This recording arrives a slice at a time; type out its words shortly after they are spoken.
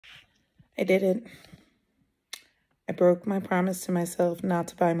I did it. I broke my promise to myself not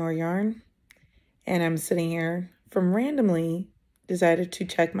to buy more yarn. And I'm sitting here from randomly decided to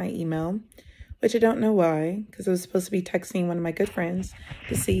check my email, which I don't know why, because I was supposed to be texting one of my good friends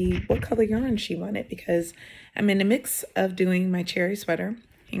to see what color yarn she wanted, because I'm in the mix of doing my cherry sweater.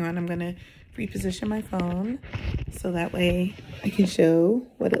 Hang on, I'm going to reposition my phone so that way I can show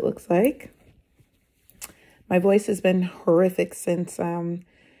what it looks like. My voice has been horrific since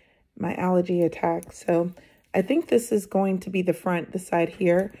my allergy attack. So I think this is going to be the front, the side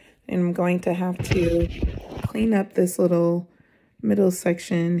here. And I'm going to have to clean up this little middle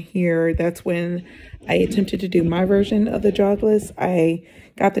section here. That's when I attempted to do my version of the jogless. I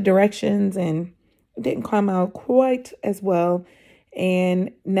got the directions and it didn't come out quite as well.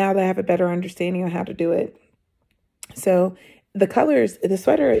 And now that I have a better understanding on how to do it. So the colors, the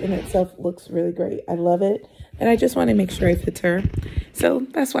sweater in itself looks really great. I love it. And I just want to make sure it fits her. So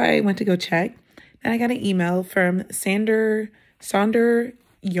that's why I went to go check. And I got an email from Sonder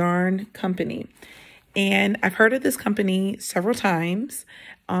Yarn Company. And I've heard of this company several times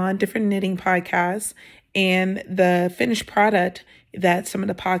on different knitting podcasts. And the finished product that some of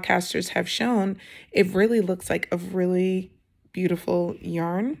the podcasters have shown, it really looks like a really beautiful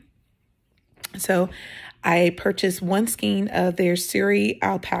yarn. So I purchased one skein of their Suri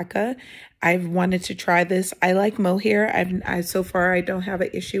alpaca. I've wanted to try this. I like mohair. So far I don't have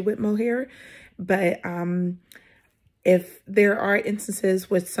an issue with mohair, but if there are instances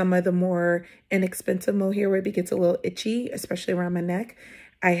with some of the more inexpensive mohair where it gets a little itchy, especially around my neck,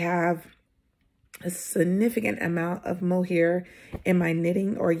 I have a significant amount of mohair in my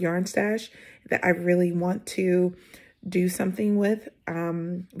knitting or yarn stash that I really want to do something with,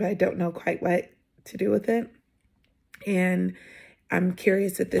 but I don't know quite what to do with it. And I'm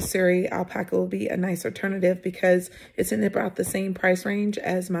curious if this Suri alpaca will be a nice alternative because it's in about the same price range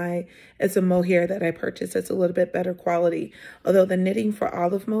as a mohair that I purchased. It's a little bit better quality. Although the knitting for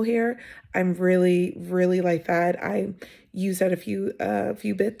olive mohair, I'm really like that. I use that a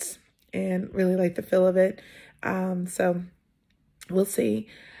few bits and really like the feel of it. So we'll see.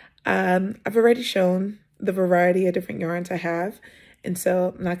 I've already shown the variety of different yarns I have, and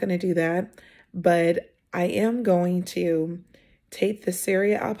so I'm not going to do that. But I am going to take the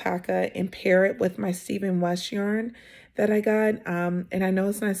Suri alpaca and pair it with my Stephen West yarn that I got. And I know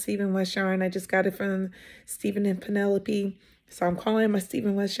it's not Stephen West yarn. I just got it from Stephen and Penelope. So I'm calling it my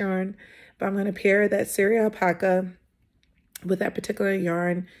Stephen West yarn. But I'm going to pair that Suri alpaca with that particular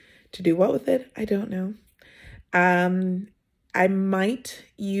yarn. To do what with it? I don't know. I might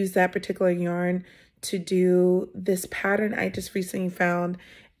use that particular yarn to do this pattern I just recently found.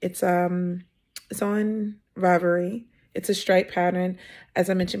 It's on Ravelry. It's a stripe pattern. As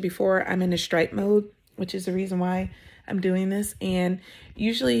I mentioned before, I'm in a stripe mode, which is the reason why I'm doing this. And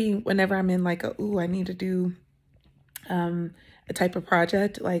usually whenever I'm in like I need to do a type of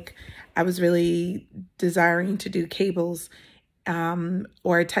project, like I was really desiring to do cables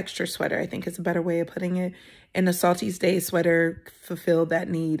or a texture sweater, I think is a better way of putting it. And the Salty's Day sweater fulfilled that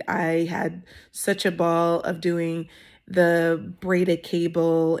need. I had such a ball of doing the braided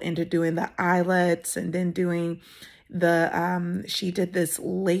cable and to doing the eyelets and then doing the, she did this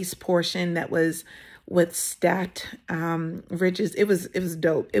lace portion that was with stacked ridges. It was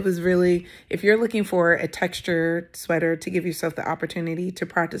dope. It was really, if you're looking for a texture sweater to give yourself the opportunity to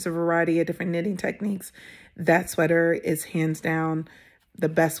practice a variety of different knitting techniques, that sweater is hands down the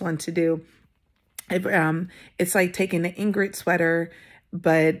best one to do. It's like taking an Ingrid sweater,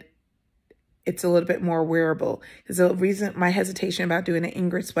 but it's a little bit more wearable. Because the reason, my hesitation about doing an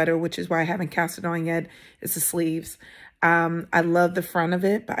Ingrid sweater, which is why I haven't cast it on yet, is the sleeves. I love the front of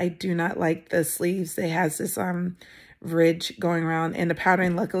it, but I do not like the sleeves. It has this ridge going around, and the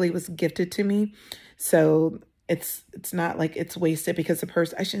pattern luckily was gifted to me. So it's not like it's wasted because the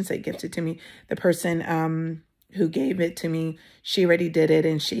person, I shouldn't say gifted to me, the person who gave it to me, she already did it,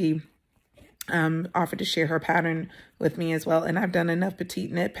 and she offered to share her pattern with me as well. And I've done enough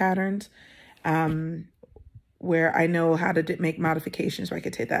petite knit patterns where I know how to make modifications where I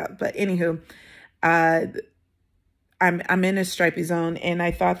could take that. But anywho, I'm in a stripy zone, and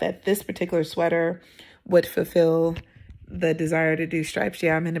I thought that this particular sweater would fulfill the desire to do stripes.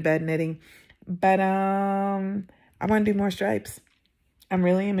 Yeah, I'm into bed knitting, but I want to do more stripes. I'm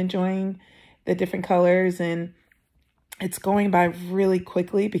really enjoying the different colors, and it's going by really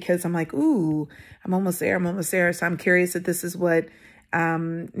quickly because I'm like, ooh, I'm almost there. I'm almost there. So I'm curious if this is what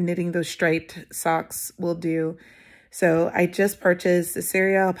knitting those striped socks will do. So I just purchased the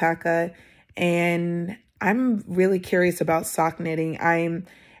Suri alpaca, and I'm really curious about sock knitting.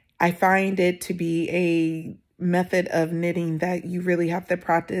 I find it to be a method of knitting that you really have to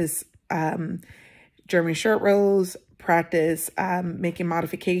practice German short rows, practice making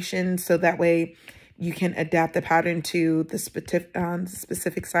modifications so that way you can adapt the pattern to the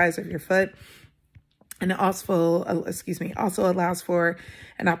specific size of your foot. And it also, also allows for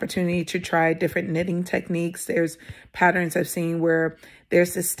an opportunity to try different knitting techniques. There's patterns I've seen where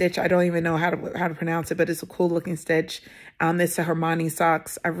there's this stitch. I don't even know how to pronounce it, but it's a cool looking stitch. It's a Hermione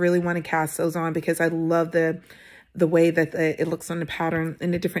socks. I really want to cast those on because I love the way that it looks on the pattern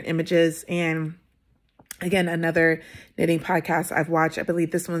in the different images. And again, another knitting podcast I've watched, I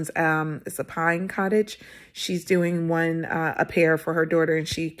believe this one's, it's a Pine Cottage. She's doing one, a pair for her daughter, and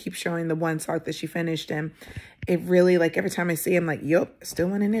she keeps showing the one sock that she finished. And it really, like, every time I see it, I'm like, yup, still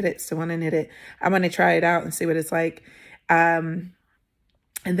want to knit it, still want to knit it. I want to try it out and see what it's like. And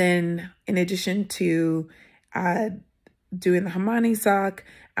then in addition to doing the Hermione sock,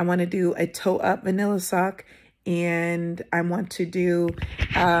 I want to do a toe up vanilla sock, and I want to do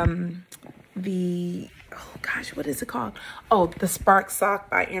oh gosh, what is it called? Oh, the Spark sock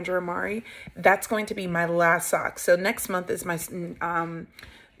by Andrew Amari. That's going to be my last sock. So next month is my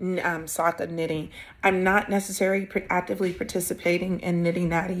sock of knitting. I'm not necessarily actively participating in Knitting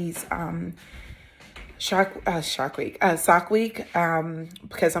Natty's sock week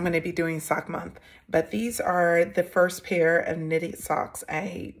because I'm going to be doing sock month. But these are the first pair of knitted socks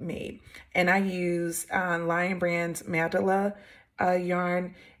I made, and I use Lion Brand's Mandala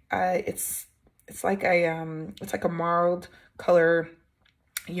yarn. It's like a marled color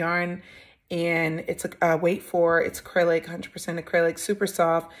yarn, and it's a weight for, it's acrylic, 100% acrylic, super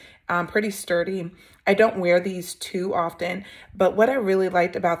soft, pretty sturdy. I don't wear these too often, but what I really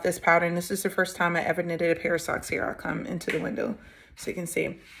liked about this pattern, this is the first time I ever knitted a pair of socks. Here, I'll come into the window so you can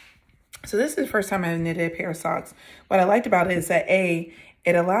see. So this is the first time I knitted a pair of socks. What I liked about it is that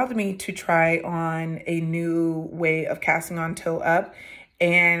it allowed me to try on a new way of casting on toe up,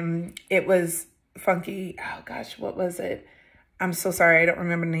 and it was funky. Oh gosh, what was it? I'm so sorry, I don't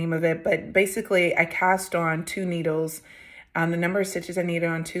remember the name of it, but basically I cast on 2 needles, the number of stitches I needed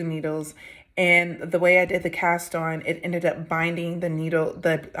on 2 needles, and the way I did the cast on, it ended up binding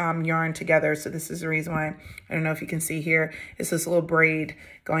the yarn together. So this is the reason why, I don't know if you can see here, it's this little braid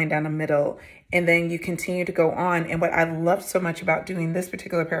going down the middle, and then you continue to go on. And what I loved so much about doing this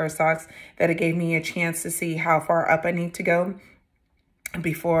particular pair of socks, that it gave me a chance to see how far up I need to go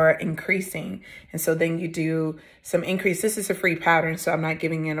before increasing. And so then you do some increase. This is a free pattern, so I'm not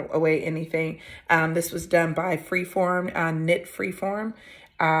giving away anything. This was done by Freeform, Knit Freeform.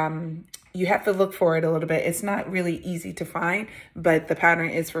 You have to look for it a little bit. It's not really easy to find, but the pattern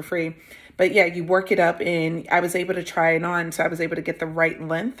is for free. But yeah, you work it up, and I was able to try it on. So I was able to get the right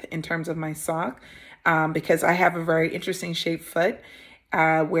length in terms of my sock, because I have a very interesting shaped foot,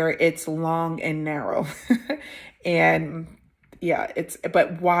 where it's long and narrow. And yeah,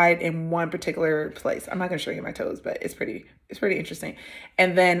 but wide in one particular place. I'm not going to show you my toes, but it's pretty interesting.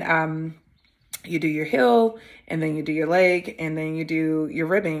 And then you do your heel, and then you do your leg, and then you do your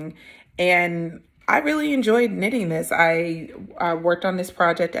ribbing. And I really enjoyed knitting this. I worked on this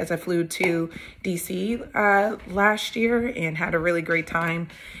project as I flew to DC last year and had a really great time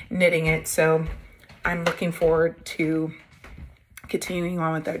knitting it. So I'm looking forward to continuing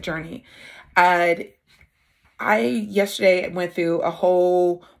on with that journey. Yesterday went through a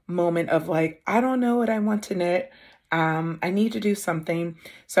whole moment of like, I don't know what I want to knit. I need to do something.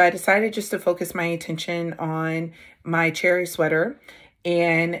 So I decided just to focus my attention on my cherry sweater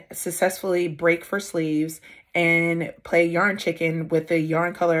and successfully break for sleeves and play yarn chicken with the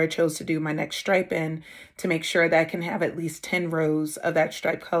yarn color I chose to do my next stripe in, to make sure that I can have at least 10 rows of that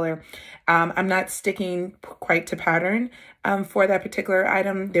stripe color. I'm not sticking quite to pattern for that particular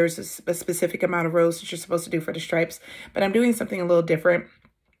item. There's a specific amount of rows that you're supposed to do for the stripes, but I'm doing something a little different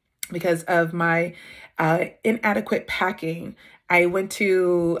because of my inadequate packing. I went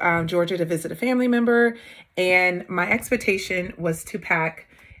to Georgia to visit a family member, and my expectation was to pack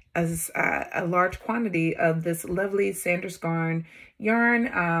a large quantity of this lovely Sanders Garn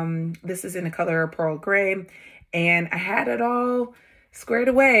yarn. This is in the color Pearl Gray, and I had it all squared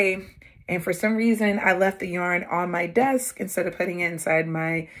away. And for some reason, I left the yarn on my desk instead of putting it inside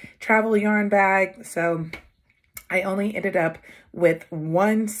my travel yarn bag. So I only ended up with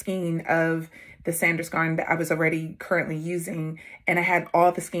 1 skein of the Sanders Garn that I was already currently using, and I had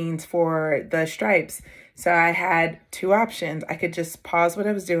all the skeins for the stripes. So I had 2 options. I could just pause what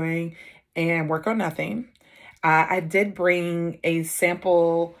I was doing and work on nothing. I did bring a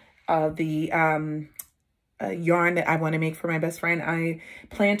sample of the yarn that I want to make for my best friend. I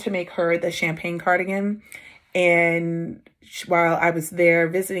plan to make her the champagne cardigan, and while I was there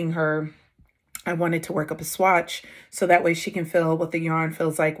visiting her, I wanted to work up a swatch so that way she can feel what the yarn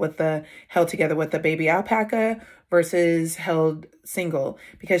feels like with the held together with the baby alpaca versus held single.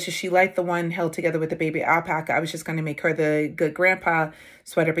 Because if she liked the one held together with the baby alpaca, I was just going to make her the good grandpa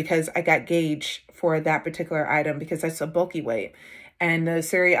sweater because I got gauge for that particular item because that's a bulky weight. And the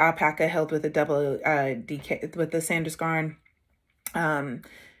Suri alpaca held with a double DK with the Sanders Garn.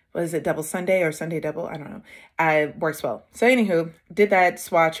 Was it double Sunday or Sunday double? I don't know. Works well. So anywho, did that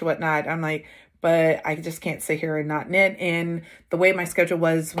swatch or whatnot. I'm like, but I just can't sit here and not knit. And the way my schedule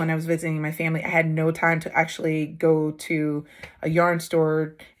was when I was visiting my family, I had no time to actually go to a yarn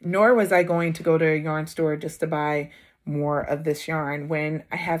store, nor was I going to go to a yarn store just to buy more of this yarn when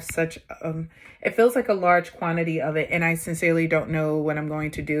I have such, it feels like a large quantity of it. And I sincerely don't know what I'm going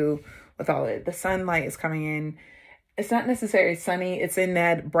to do with all of it. The sunlight is coming in. It's not necessarily sunny. It's in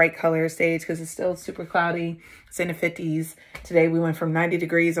that bright color stage because it's still super cloudy. It's in the 50s. Today we went from 90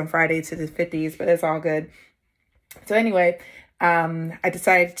 degrees on Friday to the 50s, but it's all good. So anyway, I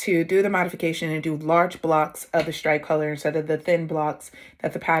decided to do the modification and do large blocks of the stripe color instead of the thin blocks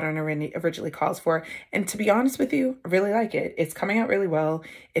that the pattern originally calls for. And to be honest with you, I really like it. It's coming out really well.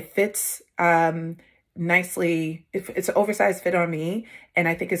 It fits nicely. It's an oversized fit on me, and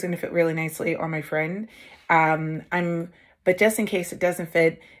I think it's going to fit really nicely on my friend. But just in case it doesn't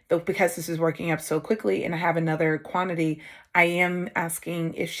fit, though, because this is working up so quickly and I have another quantity, I am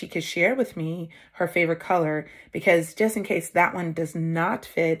asking if she could share with me her favorite color, because just in case that one does not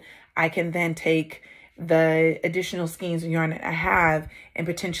fit, I can then take the additional skeins of yarn that I have and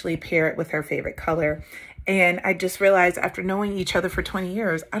potentially pair it with her favorite color. And I just realized after knowing each other for 20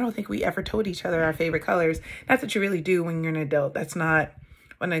 years, I don't think we ever told each other our favorite colors. Not that you really do when you're an adult. That's not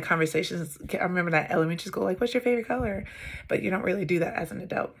one of the conversations. I remember that elementary school, like, what's your favorite color? But you don't really do that as an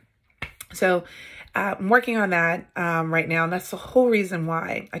adult. So I'm working on that right now. And that's the whole reason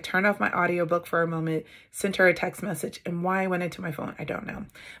why I turned off my audiobook for a moment, sent her a text message, and why I went into my phone, I don't know.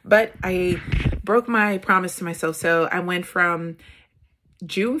 But I broke my promise to myself. So I went from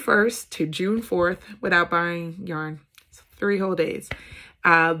June 1st to June 4th without buying yarn. It's 3 whole days.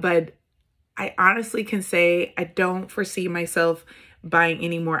 But I honestly can say I don't foresee myself buying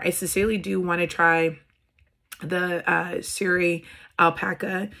anymore. I sincerely do want to try the Suri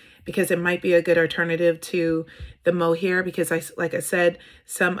alpaca because it might be a good alternative to the mohair, because like I said,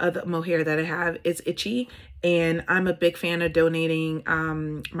 some of the mohair that I have is itchy, and I'm a big fan of donating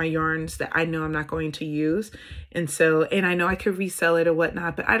my yarns that I know I'm not going to use. And I know I could resell it or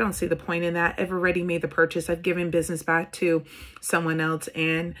whatnot, but I don't see the point in that. I've already made the purchase. I've given business back to someone else,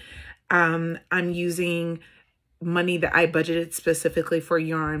 and I'm using money that I budgeted specifically for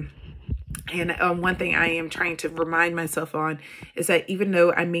yarn. And one thing I am trying to remind myself on is that even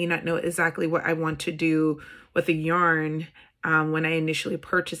though I may not know exactly what I want to do with the yarn when I initially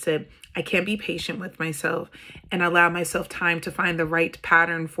purchase it, I can be patient with myself and allow myself time to find the right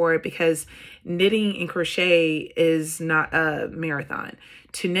pattern for it, because knitting and crochet is not a marathon.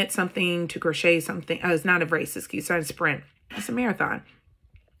 To knit something, to crochet something, it's not a race, excuse me, it's not a sprint. It's a marathon.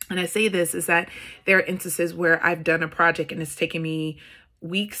 And I say this is that there are instances where I've done a project and it's taken me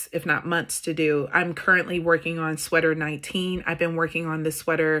weeks, if not months, to do. I'm currently working on sweater 19. I've been working on this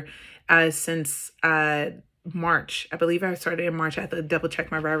sweater since March. I believe I started in March. I have to double check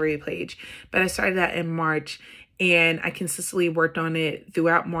my Ravelry page, but I started that in March, and I consistently worked on it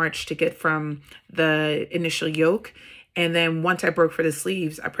throughout March to get from the initial yoke. And then once I broke for the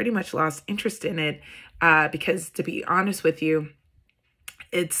sleeves, I pretty much lost interest in it because, to be honest with you,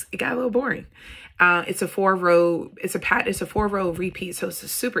 it got a little boring. It's a 4-row, it's a 4-row repeat. So it's a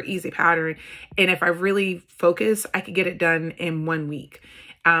super easy pattern. And if I really focus, I could get it done in 1 week.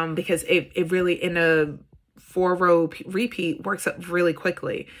 Because it really, in a 4-row repeat, works up really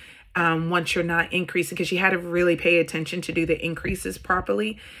quickly. Once you're not increasing, because you had to really pay attention to do the increases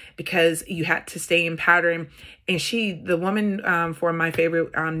properly, because you had to stay in pattern. And the woman for my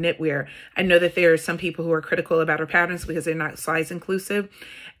favorite knitwear, I know that there are some people who are critical about her patterns because they're not size inclusive,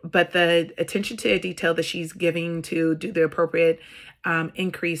 but the attention to detail that she's giving to do the appropriate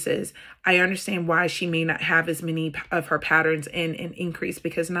increases, I understand why she may not have as many of her patterns in an increase,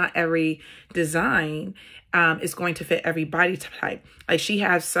 because not every design is going to fit every body type. Like, she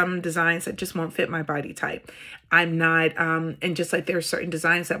has some designs that just won't fit my body type. I'm not, and just like there are certain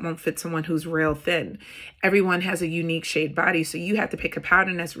designs that won't fit someone who's real thin. Everyone has a unique shaped body. So you have to pick a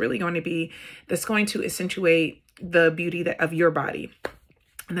pattern that's really going to accentuate the beauty of your body.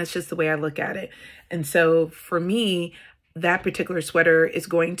 And that's just the way I look at it. And so for me, that particular sweater is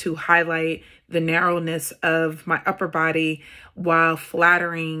going to highlight the narrowness of my upper body while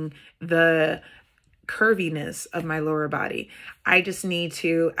flattering the curviness of my lower body. I just need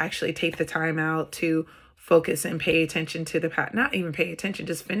to actually take the time out to focus and pay attention to the pattern, not even pay attention,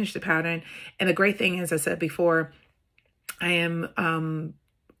 just finish the pattern. And the great thing, as I said before, I am,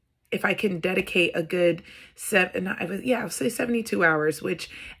 if I can dedicate a good I'll say 72 hours, which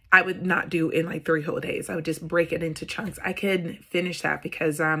I would not do in like 3 whole days. I would just break it into chunks. I could finish that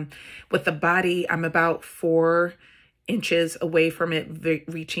because with the body, I'm about 4 inches away from it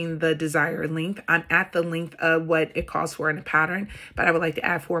reaching the desired length. I'm at the length of what it calls for in a pattern, but I would like to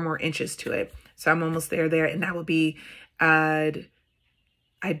add 4 more inches to it. So I'm almost there, and that would be, I've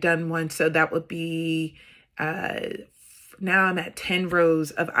done one. So that would be, now I'm at 10 rows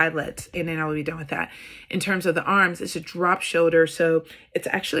of eyelets, and then I will be done with that. In terms of the arms, it's a drop shoulder. So it's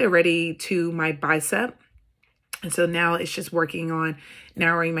actually already to my bicep. And so now it's just working on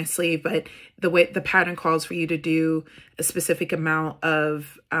narrowing my sleeve. But the way the pattern calls for you to do a specific amount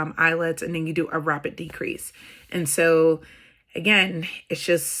of eyelets, and then you do a rapid decrease. And so again, it's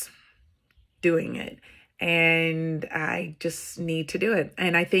just doing it. And I just need to do it.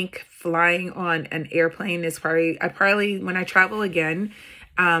 And I think flying on an airplane is probably when I travel again,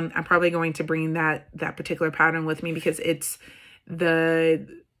 I'm probably going to bring that particular pattern with me, because it's a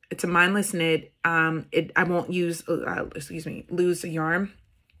mindless knit. I won't lose the yarn,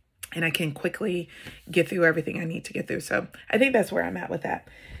 and I can quickly get through everything I need to get through. So I think that's where I'm at with that.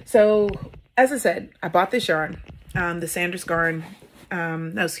 So as I said, I bought this yarn, the Sanders garn.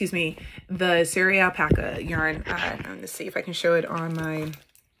 The Syria alpaca yarn. I'm going to see if I can show it on my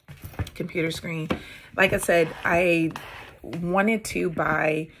computer screen. Like I said, I wanted to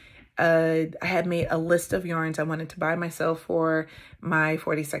buy, I had made a list of yarns I wanted to buy myself for my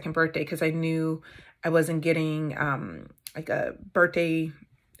 42nd birthday, because I knew I wasn't getting like a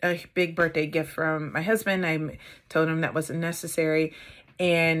big birthday gift from my husband. I told him that wasn't necessary.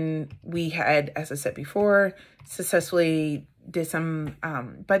 And we had, as I said before, successfully did some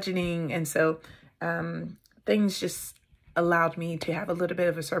budgeting, and so things just allowed me to have a little bit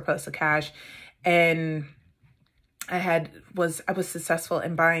of a surplus of cash, and I was successful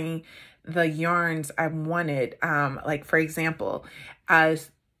in buying the yarns I wanted. Like for example, I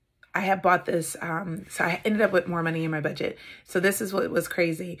had bought this, so I ended up with more money in my budget. So this is what was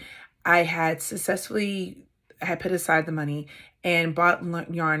crazy. I had put aside the money and bought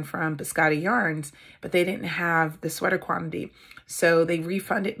yarn from Biscotti Yarns, but they didn't have the sweater quantity. So they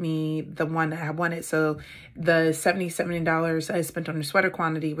refunded me the one that I wanted. So the $77 I spent on the sweater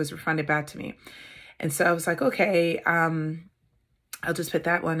quantity was refunded back to me. And so I was like, okay, I'll just put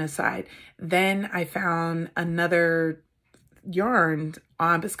that one aside. Then I found another yarn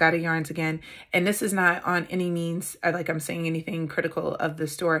on Biscotti Yarns again. And this is not on any means like I'm saying anything critical of the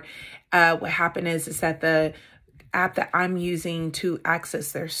store. What happened is that the app that I'm using to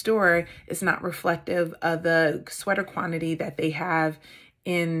access their store is not reflective of the sweater quantity that they have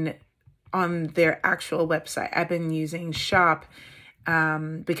on their actual website. I've been using Shop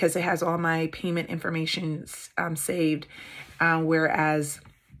because it has all my payment information saved, whereas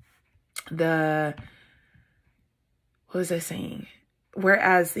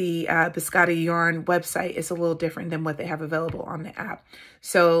Whereas the Biscotti Yarn website is a little different than what they have available on the app.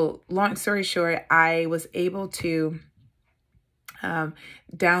 So long story short, I was able to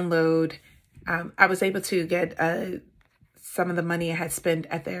download, I was able to get some of the money I had spent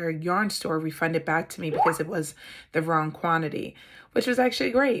at their yarn store refunded back to me because it was the wrong quantity, which was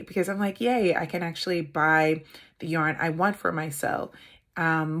actually great because I'm like, yay, I can actually buy the yarn I want for myself.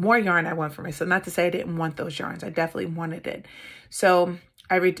 More yarn I want for myself. Not to say I didn't want those yarns. I definitely wanted it. So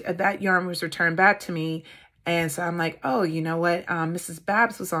that yarn was returned back to me. And so I'm like, oh, you know what? Mrs.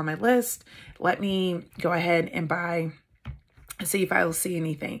 Babs was on my list. Let me go ahead and buy, see if I will see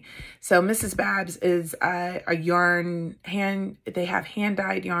anything. So Mrs. Babs is a yarn, they have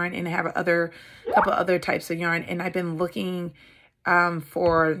hand-dyed yarn, and they have a couple other types of yarn. And I've been looking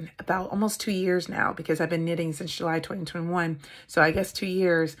for about almost 2 years now, because I've been knitting since July 2021. So I guess 2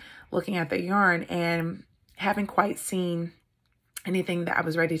 years looking at the yarn and haven't quite seen anything that I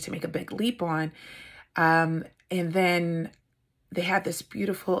was ready to make a big leap on. And then they had this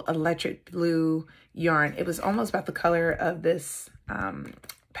beautiful electric blue yarn. It was almost about the color of this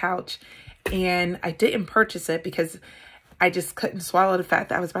pouch. And I didn't purchase it because I just couldn't swallow the fact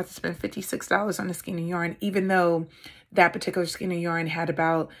that I was about to spend $56 on a skein of yarn, even though that particular skein of yarn had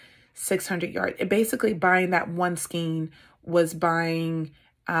about 600 yards. Basically, buying that one skein was buying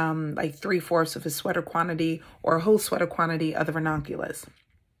like 3/4 of a sweater quantity or a whole sweater quantity of the ranunculus.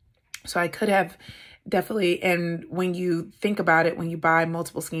 So I could have definitely, and when you think about it, when you buy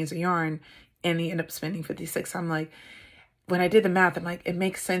multiple skeins of yarn and you end up spending $56, I'm like, when I did the math, I'm like, it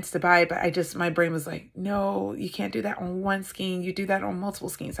makes sense to buy it, but my brain was like, no, you can't do that on one skein. You do that on multiple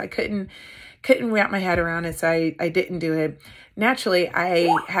skeins. I couldn't wrap my head around it, so I didn't do it. Naturally,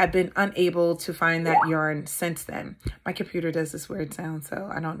 I had been unable to find that yarn since then. My computer does this weird sound, so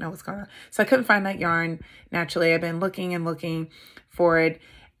I don't know what's going on. So I couldn't find that yarn. Naturally, I've been looking and looking for it.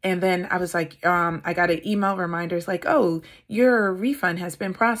 And then I was like, I got an email reminder. It's like, oh, your refund has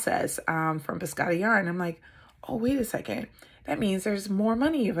been processed from Biscotta Yarn. I'm like, oh, wait a second. That means there's more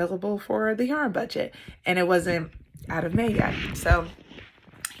money available for the yarn budget. And it wasn't out of May yet. So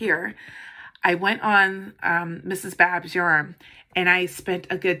here, I went on Mrs. Babs Yarn, and I spent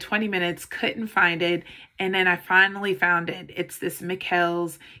a good 20 minutes, couldn't find it. And then I finally found it. It's this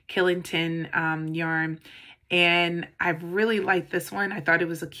Mikkel's Killington yarn. And I really like this one. I thought it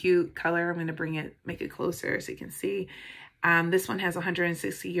was a cute color. I'm going to make it closer so you can see. This one has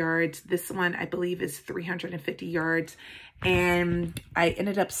 160 yards. This one, I believe, is 350 yards. And I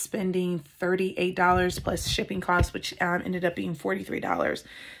ended up spending $38 plus shipping costs, which ended up being $43.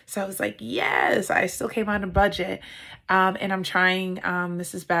 So I was like, yes, I still came on a budget. And I'm trying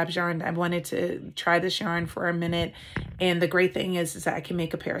Mrs. Babs yarn. I wanted to try this yarn for a minute. And the great thing is that I can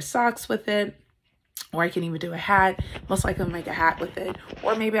make a pair of socks with it. Or I can even do a hat. Most likely I'll make a hat with it.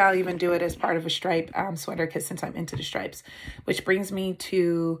 Or maybe I'll even do it as part of a stripe sweater, because since I'm into the stripes. Which brings me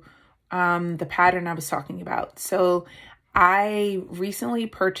to the pattern I was talking about. So I recently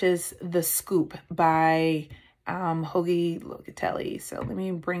purchased the Scoop by Hoagie Locatelli. So let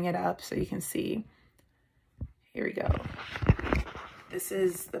me bring it up so you can see. Here we go. This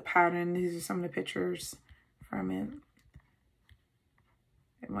is the pattern. These are some of the pictures from it.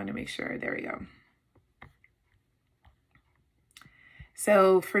 I want to make sure. There we go.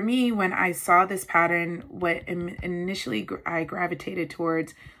 So for me, when I saw this pattern, what initially I gravitated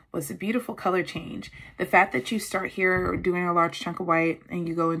towards was a beautiful color change. The fact that you start here doing a large chunk of white and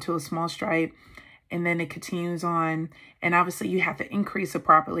you go into a small stripe and then it continues on. And obviously you have to increase it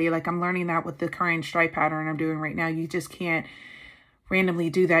properly. Like I'm learning that with the current stripe pattern I'm doing right now. You just can't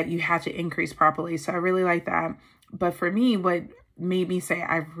randomly do that. You have to increase properly. So I really like that. But for me, what made me say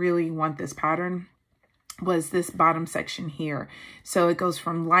I really want this pattern was this bottom section here. So it goes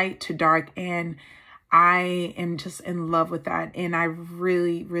from light to dark, and I am just in love with that. And I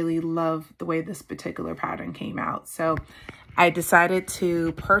really, really love the way this particular pattern came out. So I decided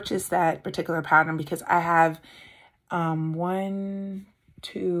to purchase that particular pattern because I have one,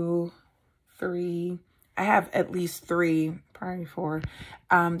 two, three, I have at least three, probably four,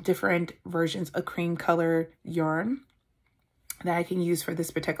 different versions of cream color yarn that I can use for this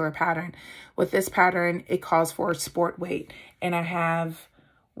particular pattern. With this pattern, it calls for sport weight. And I have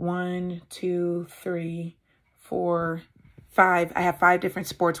 1, 2, 3, 4, 5. I have 5 different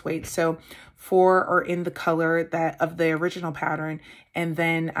sports weights. So 4 are in the color of the original pattern. And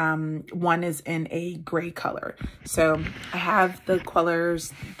then 1 is in a gray color. So I have the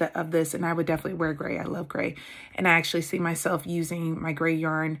colors of this, and I would definitely wear gray. I love gray. And I actually see myself using my gray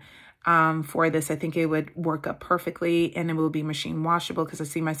yarn for this. I think it would work up perfectly, and it will be machine washable because I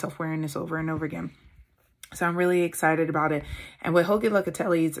see myself wearing this over and over again. So I'm really excited about it. And with Hoagie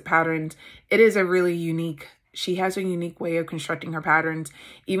Locatelli's patterns, it is a really unique, she has a unique way of constructing her patterns,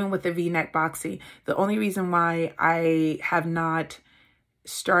 even with the V-neck boxy. The only reason why I have not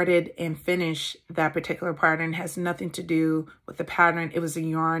started and finished that particular pattern has nothing to do with the pattern. It was a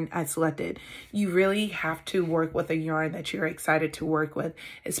yarn I selected. You really have to work with a yarn that you're excited to work with,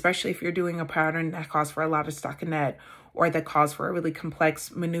 especially if you're doing a pattern that calls for a lot of stockinette or that calls for a really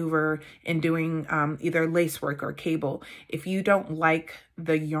complex maneuver in doing either lace work or cable. If you don't like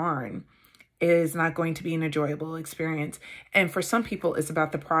the yarn, it is not going to be an enjoyable experience. And for some people, it's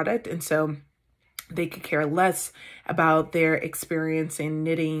about the product. And so they could care less about their experience in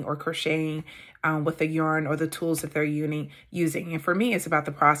knitting or crocheting with the yarn or the tools that they're using. And for me, it's about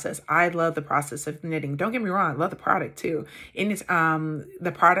the process. I love the process of knitting. Don't get me wrong, I love the product too. And it's,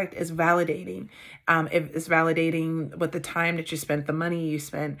 the product is validating. It's validating with the time that you spent, the money you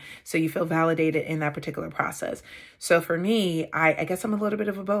spent, so you feel validated in that particular process. So for me, I guess I'm a little bit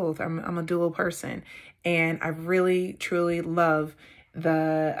of a both. I'm a dual person. And I really, truly love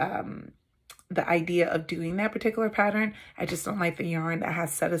the idea of doing that particular pattern. I just don't like the yarn that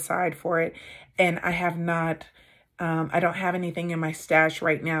has set aside for it. And I have not, I don't have anything in my stash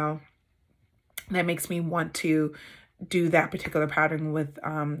right now that makes me want to do that particular pattern with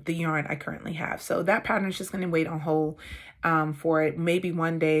the yarn I currently have. So that pattern is just going to wait on hold for it. Maybe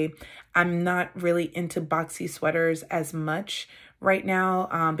one day. I'm not really into boxy sweaters as much right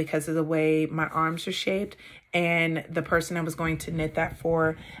now because of the way my arms are shaped. And the person I was going to knit that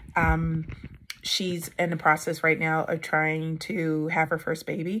for she's in the process right now of trying to have her first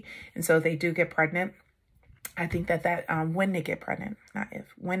baby. And so they do get pregnant. I think that when they get pregnant, not if,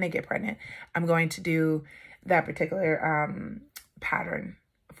 when they get pregnant, I'm going to do that particular pattern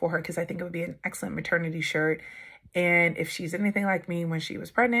for her, because I think it would be an excellent maternity shirt. And if she's anything like me when she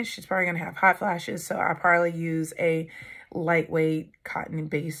was pregnant, she's probably going to have hot flashes. So I'll probably use a lightweight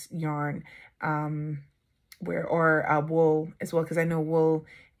cotton-based yarn or wool as well, because I know wool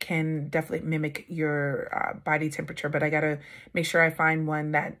can definitely mimic your body temperature. But I got to make sure I find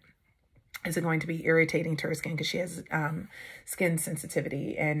one that isn't going to be irritating to her skin, because she has skin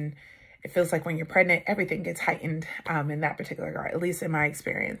sensitivity. And it feels like when you're pregnant, everything gets heightened in that particular regard, at least in my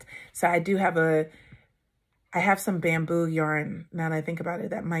experience. So I do have I have some bamboo yarn, now that I think about it,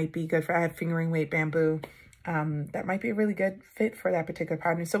 that might be good for, I have fingering weight bamboo. That might be a really good fit for that particular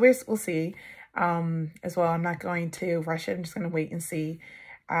pattern. So we'll see as well. I'm not going to rush it. I'm just going to wait and see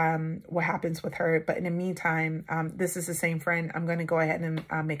what happens with her. But in the meantime, this is the same friend. I'm going to go ahead and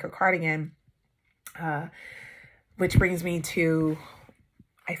make her cardigan, which brings me to,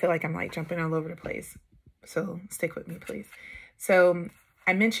 I feel like I'm like jumping all over the place. So stick with me, please. So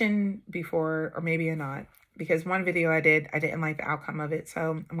I mentioned before, or maybe not, because one video I didn't like the outcome of it.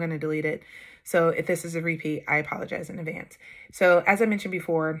 So I'm going to delete it. So if this is a repeat, I apologize in advance. So as I mentioned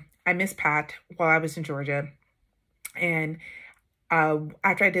before, I missed Pat while I was in Georgia. And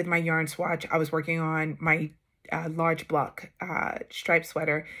after I did my yarn swatch, I was working on my large block striped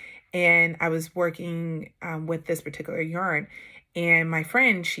sweater. And I was working with this particular yarn. And my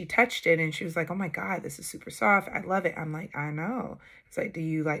friend, she touched it and she was like, oh my God, this is super soft. I love it. I'm like, I know. It's like, do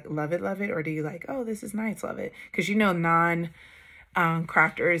you like love it? Or do you like, oh, this is nice, love it? Because you know,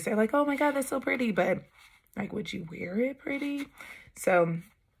 crafters, they're like, oh my God, that's so pretty. But like, would you wear it pretty? So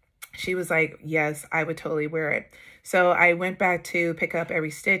she was like, yes, I would totally wear it. So I went back to pick up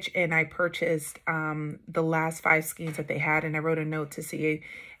every stitch and I purchased the last 5 skeins that they had. And I wrote a note to see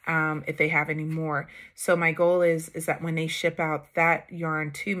if they have any more. So my goal is that when they ship out that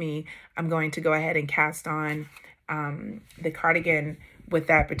yarn to me, I'm going to go ahead and cast on the cardigan with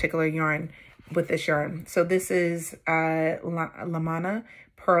that particular yarn, with this yarn. So this is Lamana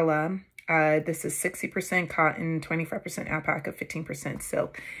Perla. This is 60% cotton, 25% alpaca, 15%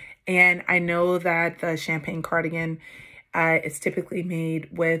 silk. And I know that the champagne cardigan is typically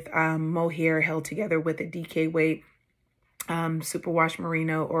made with mohair held together with a DK weight, superwash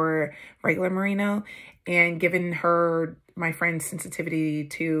merino or regular merino. And given my friend's sensitivity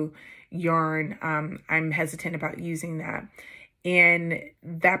to yarn, I'm hesitant about using that. And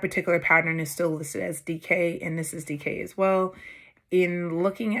that particular pattern is still listed as DK, and this is DK as well. In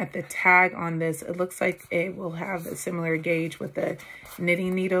looking at the tag on this, it looks like it will have a similar gauge with the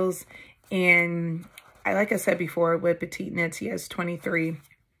knitting needles. And like I said before, with Petite Knits, he has 23.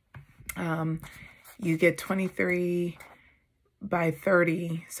 You get 23 by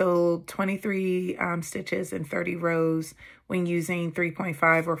 30. So 23 stitches and 30 rows when using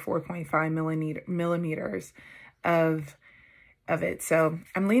 3.5 or 4.5 millimeters of it. So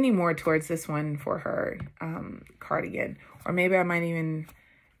I'm leaning more towards this one for her cardigan, or maybe I might even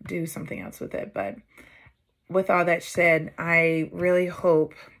do something else with it. But with all that said, I really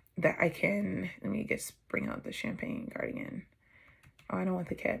hope that I can, let me just bring out the champagne cardigan. Oh, I don't want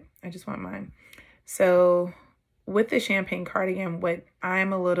the kit. I just want mine. So with the champagne cardigan, what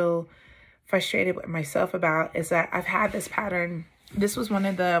I'm a little frustrated with myself about is that I've had this pattern. This was one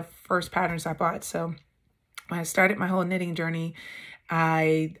of the first patterns I bought. So when I started my whole knitting journey,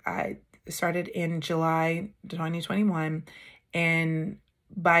 I started in July 2021. And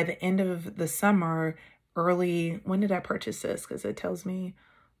by the end of the summer, when did I purchase this? Because it tells me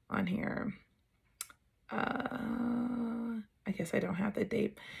on here. I guess I don't have the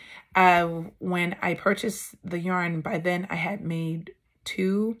date. When I purchased the yarn, by then I had made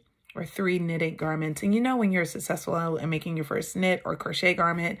 2 or 3 knitted garments. And you know, when you're successful in making your first knit or crochet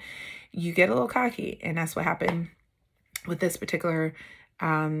garment, you get a little cocky. And that's what happened with this particular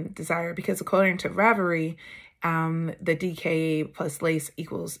desire, because according to Ravelry, the DK plus lace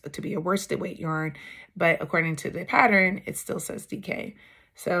equals to be a worsted weight yarn. But according to the pattern, it still says DK.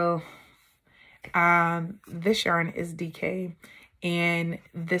 So this yarn is DK, and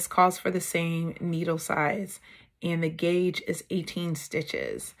this calls for the same needle size, and the gauge is 18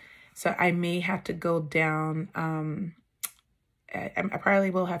 stitches. So I may have to go down, I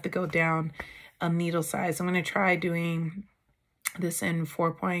probably will have to go down a needle size. I'm going to try doing this in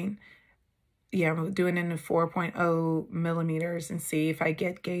 4.0 millimeters and see if I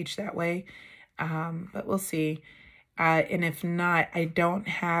get gauged that way. But we'll see. And if not, I don't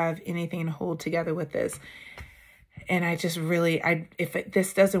have anything to hold together with this. And I just really,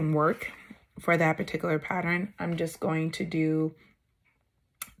 this doesn't work for that particular pattern, I'm just going to do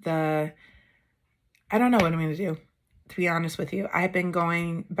I don't know what I'm going to do, to be honest with you. I've been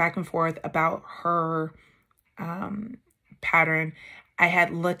going back and forth about her pattern. I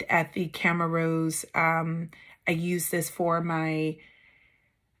had looked at the Camera Rose. I used this for my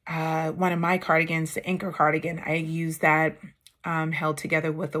one of my cardigans, the anchor cardigan. I used that held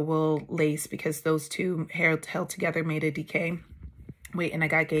together with a wool lace because those two held together made a DK weight, and I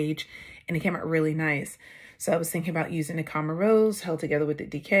got gauge, and it came out really nice. So I was thinking about using the Camera Rose held together with the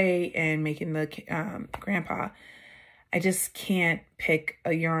DK and making the grandpa. I just can't pick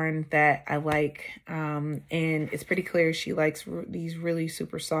a yarn that I like. And it's pretty clear she likes these really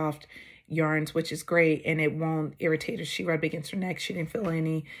super soft yarns, which is great. And it won't irritate her. She rubbed against her neck. She didn't feel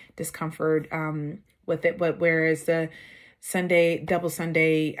any discomfort with it. But whereas the double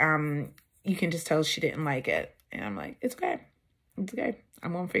Sunday, you can just tell she didn't like it. And I'm like, it's okay. It's okay.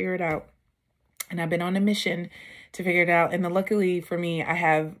 I'm going to figure it out. And I've been on a mission to figure it out. And luckily for me, I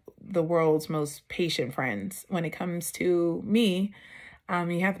have the world's most patient friends. When it comes to me,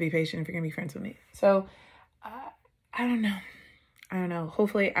 you have to be patient if you're going to be friends with me. So I don't know. I don't know.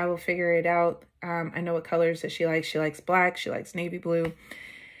 Hopefully I will figure it out. I know what colors that she likes. She likes black. She likes navy blue.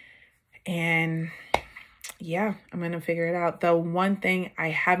 And yeah, I'm going to figure it out. The one thing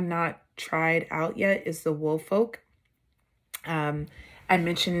I have not tried out yet is the wool folk. I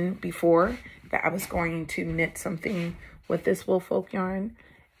mentioned before that I was going to knit something with this wool folk yarn.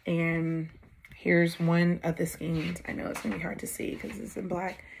 And here's one of the skeins. I know it's going to be hard to see because it's in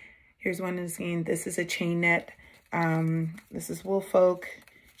black. Here's one of the skeins. This is a chain net. This is wool folk.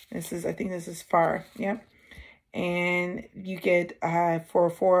 This is, I think this is far. Yep. And you get, for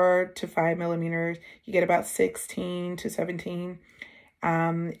 4 to 5 millimeters, you get about 16 to 17.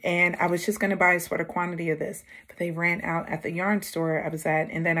 And I was just going to buy a sweater quantity of this, but they ran out at the yarn store I was at.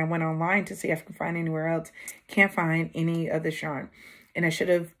 And then I went online to see if I can find anywhere else. Can't find any of this yarn. And I should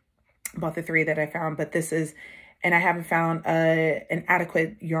have bought the 3 that I found, but this is, and I haven't found an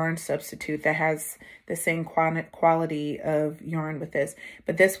adequate yarn substitute that has the same quality of yarn with this.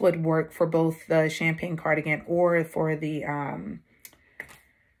 But this would work for both the champagne cardigan or for the,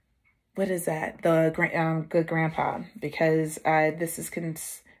 what is that? The Good Grandpa, because this is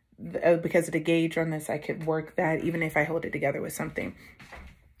because of the gauge on this, I could work that even if I hold it together with something.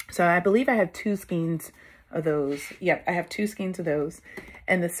 So I believe I have 2 skeins of those. Yep, I have 2 skeins of those.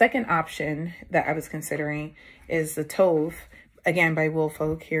 And the second option that I was considering is the Tove, again by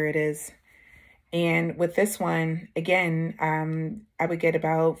Woolfolk. Here it is. And with this one, again, I would get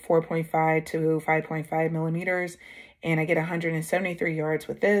about 4.5 to 5.5 millimeters, and I get 173 yards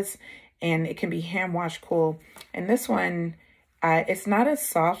with this. And it can be hand wash cool. And this one, it's not as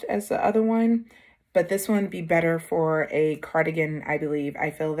soft as the other one, but this one would be better for a cardigan, I believe.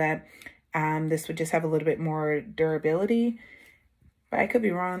 I feel that this would just have a little bit more durability, but I could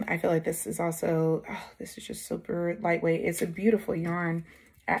be wrong. I feel like this is also, this is just super lightweight. It's a beautiful yarn.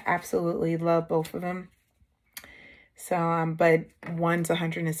 I absolutely love both of them. So, but one's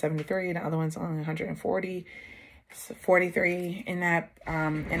 173 and the other one's only 140. 43 in that,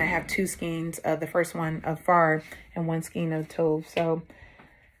 and I have 2 skeins of the first one of Far and 1 skein of Tove. So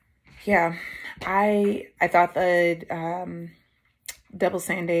yeah, I thought the double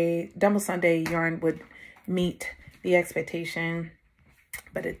Sunday yarn would meet the expectation,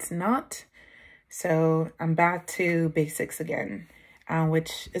 but it's not. So I'm back to basics again,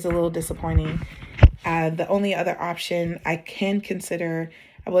 which is a little disappointing. The only other option I can consider,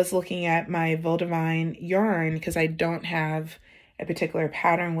 I was looking at my Voldivine yarn because I don't have a particular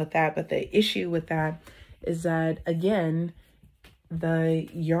pattern with that. But the issue with that is that, again, the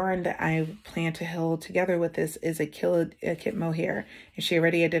yarn that I plan to hold together with this is a kit mohair. And she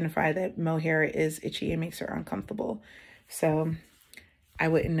already identified that mohair is itchy and makes her uncomfortable. So I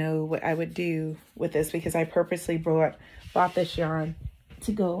wouldn't know what I would do with this because I purposely bought this yarn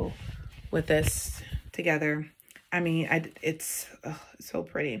to go with this together. I mean, it's so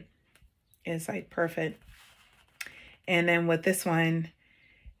pretty. It's like perfect. And then with this one,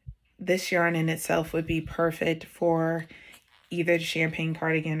 this yarn in itself would be perfect for either the champagne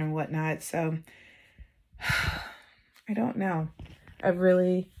cardigan or whatnot. So I don't know. I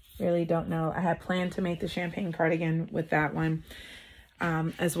really, really don't know. I had planned to make the champagne cardigan with that one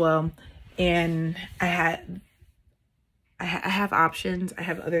as well. And I have options. I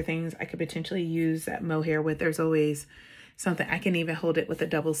have other things I could potentially use that mohair with. There's always something. I can even hold it with a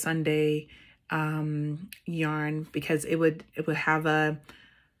double Sunday yarn because it would have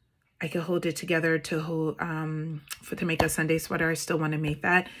I could hold it together to make a Sunday sweater. I still want to make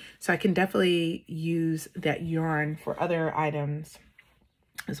that. So I can definitely use that yarn for other items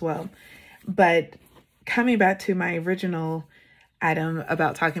as well. But coming back to my original item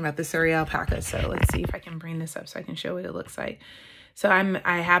about talking about the Surrey alpaca. So let's see if I can bring this up so I can show what it looks like. So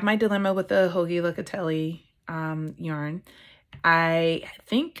I have my dilemma with the Hoagie Locatelli yarn. I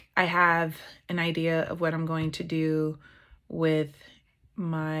think I have an idea of what I'm going to do with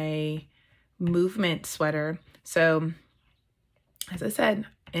my movement sweater. So as I said,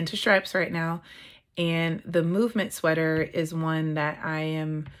 into stripes right now. And the movement sweater is one that I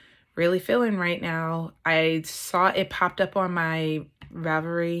am really feeling right now. I saw it popped up on my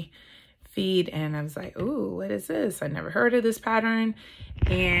Ravelry feed and I was like, ooh, what is this? I never heard of this pattern.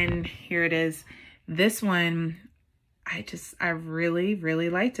 And here it is. This one, I really, really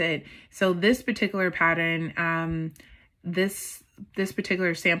liked it. So this particular pattern, this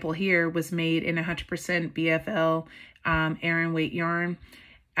particular sample here was made in 100% BFL Aran weight yarn.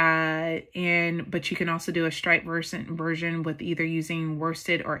 But you can also do a stripe version with either using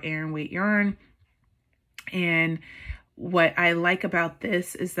worsted or Aran weight yarn. And what I like about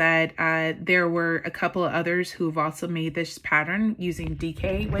this is that there were a couple of others who've also made this pattern using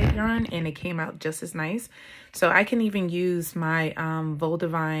DK weight yarn, and it came out just as nice. So I can even use my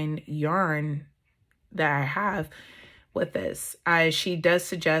Voldivine yarn that I have with this. She does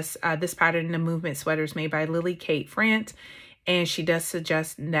suggest this pattern, the movement sweaters made by Lily Kate France. And she does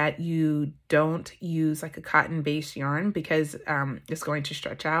suggest that you don't use like a cotton-based yarn because it's going to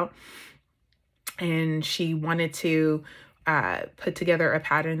stretch out. And she wanted to put together a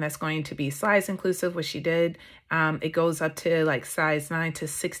pattern that's going to be size inclusive, which she did. It goes up to like size 9 to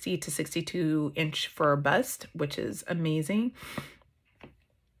 60 to 62 inch for a bust, which is amazing.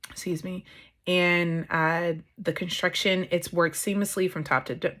 Excuse me. And the construction, it's worked seamlessly from top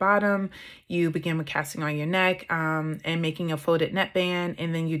to bottom. You begin with casting on your neck and making a folded neckband,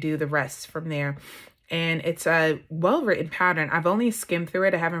 and then you do the rest from there. And it's a well-written pattern. I've only skimmed through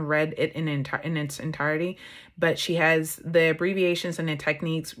it. I haven't read it in its entirety, but she has the abbreviations and the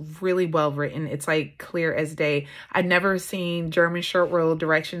techniques really well written. It's like clear as day. I've never seen German shirtwool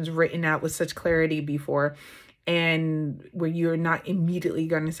directions written out with such clarity before, and where you're not immediately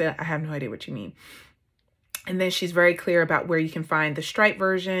going to say, I have no idea what you mean. And then she's very clear about where you can find the stripe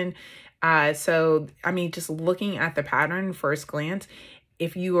version. So, I mean, just looking at the pattern first glance,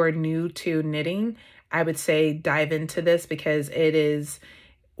 if you are new to knitting, I would say dive into this because it is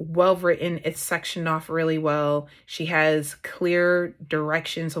well written. It's sectioned off really well. She has clear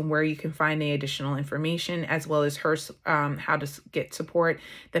directions on where you can find the additional information, as well as her how to get support.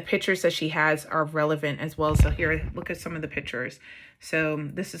 The pictures that she has are relevant as well. So here, look at some of the pictures. So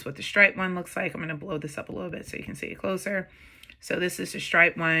this is what the stripe one looks like. I'm going to blow this up a little bit so you can see it closer. So this is the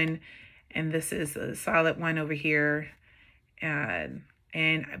stripe one, and this is the solid one over here.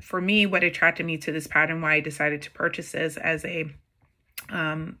 And for me, what attracted me to this pattern, why I decided to purchase this as a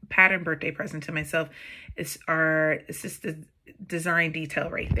pattern birthday present to myself, it's just the design detail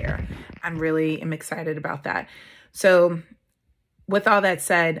right there. I'm really am excited about that. So with all that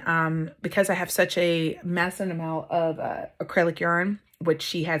said, because I have such a massive amount of acrylic yarn, which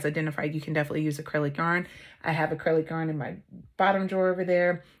she has identified, you can definitely use acrylic yarn. I have acrylic yarn in my bottom drawer over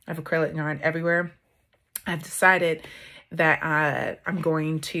there. I have acrylic yarn everywhere. I've decided that I'm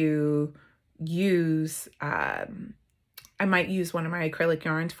going to use, I might use one of my acrylic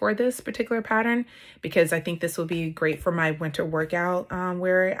yarns for this particular pattern because I think this will be great for my winter workout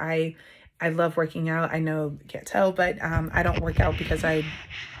where I love working out. I know you can't tell, but I don't work out because I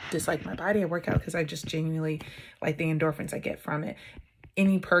dislike my body. I work out because I just genuinely like the endorphins I get from it.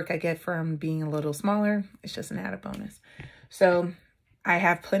 Any perk I get from being a little smaller, it's just an added bonus. So I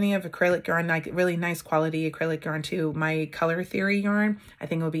have plenty of acrylic yarn, like really nice quality acrylic yarn too. My Color Theory yarn, I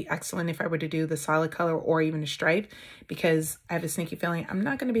think it would be excellent if I were to do the solid color or even a stripe, because I have a sneaky feeling I'm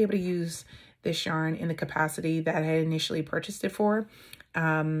not going to be able to use this yarn in the capacity that I had initially purchased it for.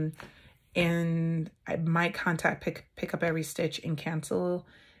 And I might contact pick up every stitch and cancel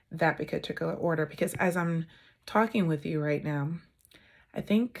that particular order, because as I'm talking with you right now, I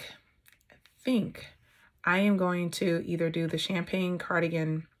think I am going to either do the champagne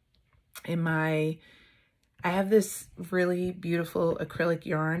cardigan in my, I have this really beautiful acrylic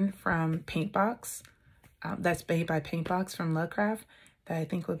yarn from Paintbox, that's made by Paintbox from Lovecraft, that I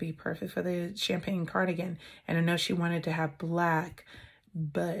think would be perfect for the champagne cardigan. And I know she wanted to have black,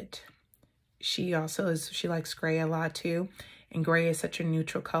 but she also she likes gray a lot too. And gray is such a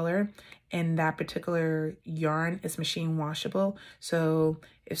neutral color. And that particular yarn is machine washable. So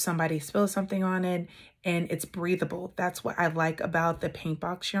if somebody spills something on it, and it's breathable, that's what I like about the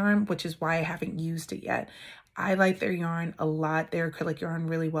Paintbox yarn, which is why I haven't used it yet. I like their yarn a lot, their acrylic yarn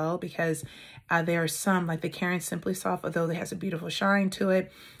really well, because there are some, like the Karen Simply Soft, although it has a beautiful shine to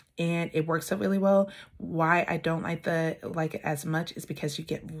it, and it works out really well. Why I don't like it as much is because you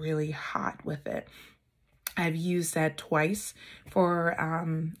get really hot with it. I've used that twice for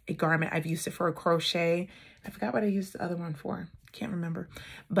a garment. I've used it for a crochet. I forgot what I used the other one for. Can't remember.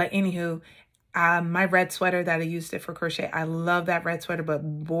 But anywho, my red sweater that I used it for crochet, I love that red sweater, but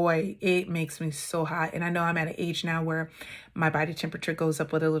boy, it makes me so hot. And I know I'm at an age now where my body temperature goes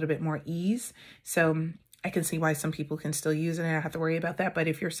up with a little bit more ease. So I can see why some people can still use it and I don't have to worry about that. But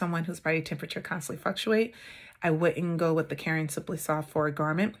if you're someone whose body temperature constantly fluctuates, I wouldn't go with the Caring Simply Soft for a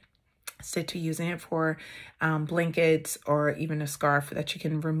garment. Stick to using it for blankets or even a scarf that you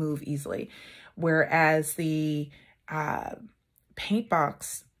can remove easily. Whereas the paint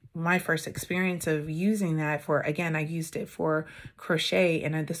box, my first experience of using that for, again, I used it for crochet,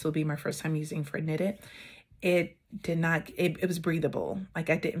 and this will be my first time using for knitted. It did not, it was breathable. Like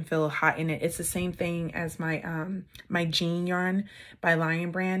I didn't feel hot in it. It's the same thing as my my jean yarn by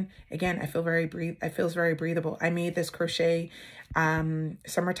Lion Brand. Again, it feels very breathable. I made this crochet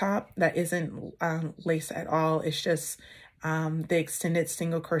summer top that isn't lace at all. It's just the extended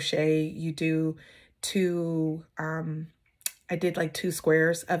single crochet. You do two, I did like 2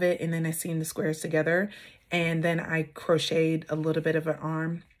 squares of it, and then I seamed the squares together, and then I crocheted a little bit of an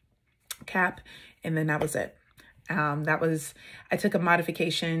arm cap, and then that was it. I took a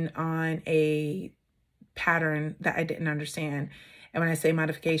modification on a pattern that I didn't understand. And when I say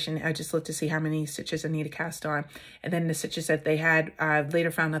modification, I just looked to see how many stitches I need to cast on. And then the stitches that they had, I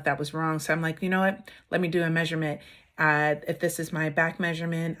later found out that was wrong. So I'm like, you know what? Let me do a measurement. If this is my back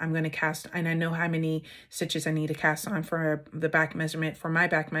measurement, I'm going to cast, and I know how many stitches I need to cast on for the back measurement, for my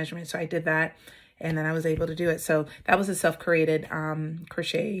back measurement. So I did that, and then I was able to do it. So that was a self-created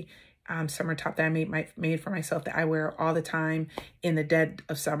crochet summer top that I made for myself that I wear all the time in the dead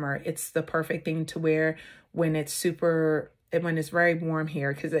of summer. It's the perfect thing to wear when it's very warm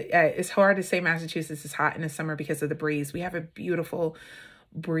here, because it's hard to say Massachusetts is hot in the summer because of the breeze. We have a beautiful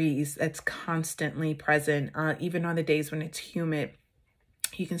breeze that's constantly present. Even on the days when it's humid,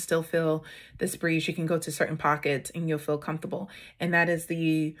 you can still feel this breeze. You can go to certain pockets and you'll feel comfortable. And that is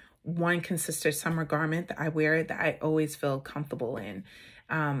the one consistent summer garment that I wear that I always feel comfortable in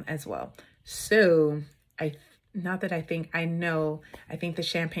as well. So I think the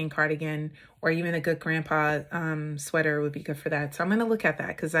champagne cardigan or even a good grandpa sweater would be good for that. So I'm going to look at that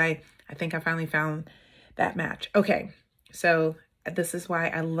because I think I finally found that match. Okay, so this is why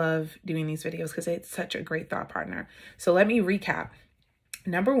I love doing these videos, because it's such a great thought partner. So let me recap.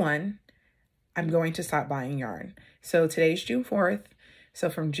 Number 1, I'm going to stop buying yarn. So today's June 4th.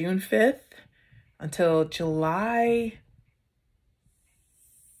 So from June 5th until July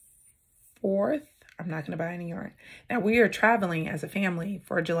 4th, I'm not going to buy any yarn. Now we are traveling as a family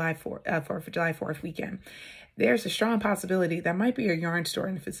for July 4th weekend. There's a strong possibility that might be a yarn store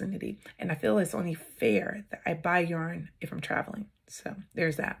in the vicinity. And I feel it's only fair that I buy yarn if I'm traveling. So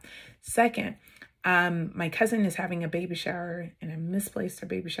there's that. Second, my cousin is having a baby shower, and I misplaced her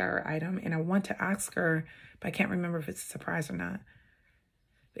baby shower item. And I want to ask her, but I can't remember if it's a surprise or not.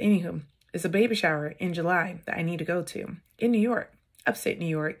 But anywho, it's a baby shower in July that I need to go to in New York, upstate New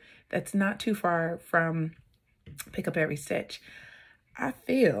York. That's not too far from Pick Up Every Stitch. I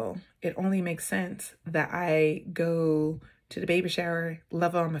feel it only makes sense that I go to the baby shower,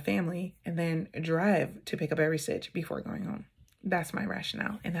 love on my family, and then drive to Pick Up Every Stitch before going home. That's my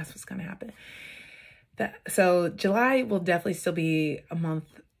rationale, and that's what's going to happen. So July will definitely still be a month.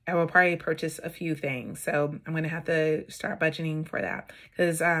 I will probably purchase a few things. So I'm going to have to start budgeting for that,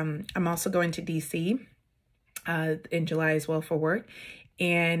 because I'm also going to DC in July as well for work.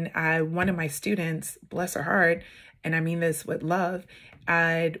 And one of my students, bless her heart, and I mean this with love,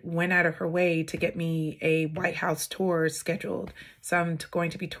 went out of her way to get me a White House tour scheduled. So I'm going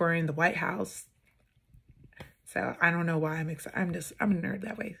to be touring the White House. So I don't know why I'm excited. I'm a nerd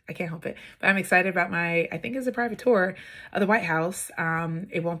that way. I can't help it. But I'm excited about I think it's a private tour of the White House.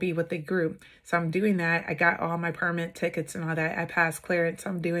 It won't be with the group. So I'm doing that. I got all my permit tickets and all that. I passed clearance.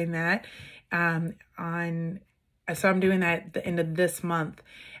 So I'm doing that so I'm doing that at the end of this month.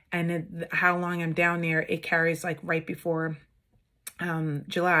 And how long I'm down there, it carries like right before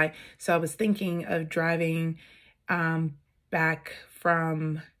July. So I was thinking of driving back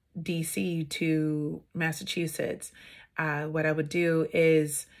from DC to Massachusetts. What I would do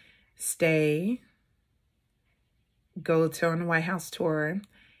is go on the White House tour,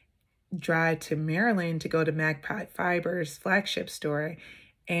 drive to Maryland to go to Magpie Fiber's flagship store,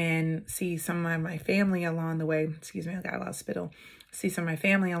 and see some of my family along the way. Excuse me, I got a lot of spittle. See some of my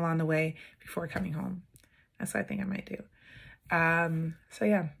family along the way before coming home. That's what I think I might do. So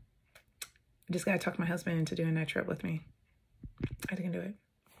yeah, I just got to talk my husband into doing that trip with me. I can do it.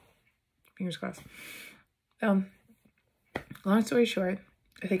 Fingers crossed. Long story short,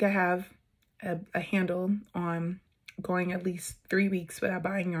 I think I have a handle on going at least 3 weeks without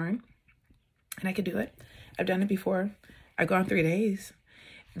buying yarn. And I could do it. I've done it before. I've gone 3 days.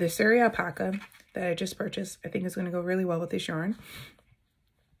 The Surrey alpaca that I just purchased, I think is going to go really well with this yarn.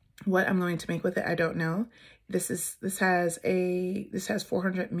 What I'm going to make with it, I don't know. This has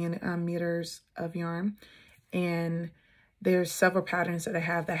 400 meters of yarn, and there's several patterns that I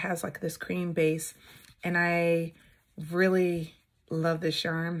have that has like this cream base, and I really love this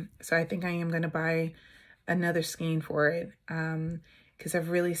yarn. So I think I am going to buy another skein for it, because I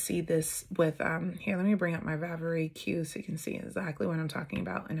really see this with, here, let me bring up my Vavory Q so you can see exactly what I'm talking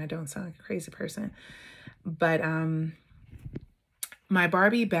about and I don't sound like a crazy person. But my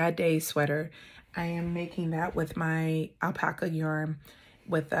Barbie Bad Day sweater, I am making that with my alpaca yarn.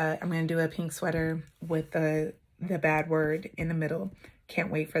 With I'm going to do a pink sweater with the bad word in the middle.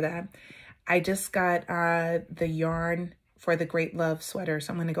 Can't wait for that. I just got the yarn for the Great Love sweater,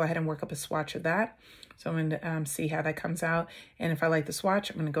 so I'm going to go ahead and work up a swatch of that. So I'm going to see how that comes out. And if I like the swatch,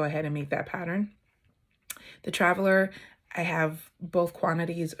 I'm going to go ahead and make that pattern. The Traveler, I have both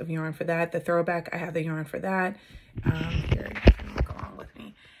quantities of yarn for that. The Throwback, I have the yarn for that. Here, go on with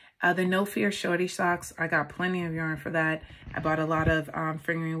me. The No Fear Shorty Socks, I got plenty of yarn for that. I bought a lot of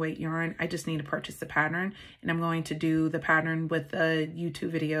fingering weight yarn. I just need to purchase the pattern. And I'm going to do the pattern with the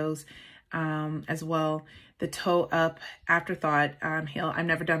YouTube videos as well. The Toe Up Afterthought heel. I've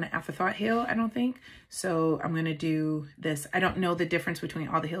never done an Afterthought heel, I don't think. So I'm going to do this. I don't know the difference between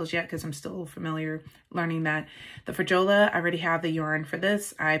all the heels yet because I'm still familiar learning that. The Frajola, I already have the yarn for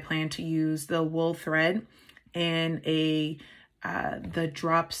this. I plan to use the wool thread and the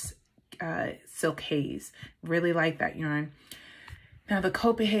Drops Silk Haze. Really like that yarn. Now the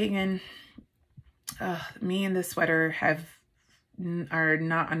Copenhagen, me and this sweater are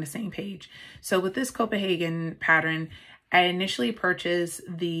not on the same page. So with this Copenhagen pattern, I initially purchased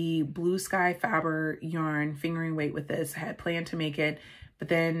the Blue Sky Faber yarn fingering weight with this. I had planned to make it, but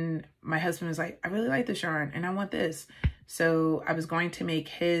then my husband was like, I really like this yarn and I want this. So I was going to make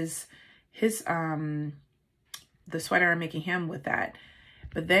the sweater I'm making him with that.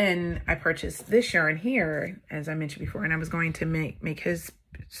 But then I purchased this yarn here, as I mentioned before, and I was going to make his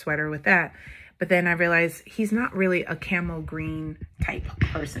sweater with that. But then I realized he's not really a camel green type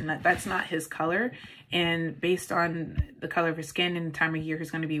person. That's not his color. And based on the color of his skin and the time of year he's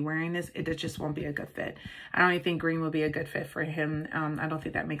going to be wearing this, it just won't be a good fit. I don't even think green will be a good fit for him. I don't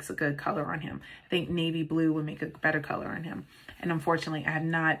think that makes a good color on him. I think navy blue would make a better color on him. And unfortunately, I have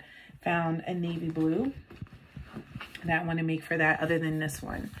not found a navy blue that I want to make for that other than this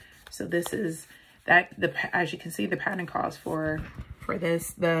one. So this is that, as you can see, the pattern calls for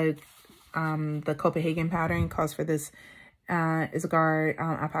this. The Copenhagen pattern calls for this Isgard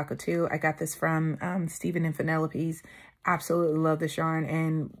alpaca too. I got this from Stephen and Penelope's. Absolutely love this yarn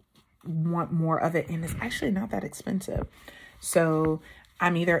and want more of it. And it's actually not that expensive. So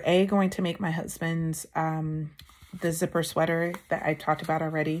I'm either going to make my husband's the zipper sweater that I talked about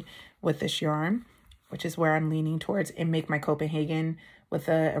already with this yarn, which is where I'm leaning towards, and make my Copenhagen with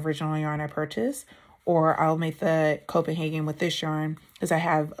the original yarn I purchased. Or I'll make the Copenhagen with this yarn because I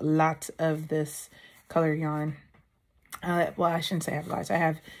have lots of this color yarn. Well, I shouldn't say I have lots. I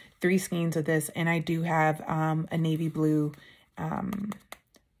have 3 skeins of this, and I do have a navy blue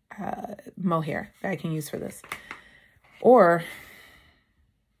mohair that I can use for this. Or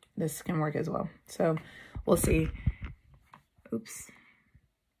this can work as well. So we'll see. Oops.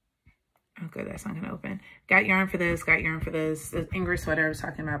 Okay, that's not going to open. Got yarn for this, got yarn for this. The Ingrid sweater I was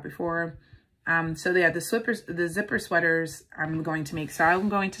talking about before. So yeah, the zipper sweaters I'm going to make. So I'm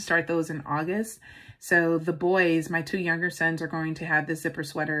going to start those in August. So the boys, my 2 younger sons, are going to have the zipper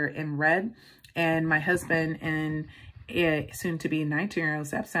sweater in red, and my husband and soon to be 19-year-old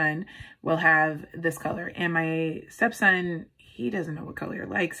stepson will have this color. And my stepson, he doesn't know what color he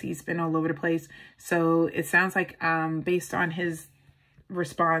likes. He's been all over the place. So it sounds like based on his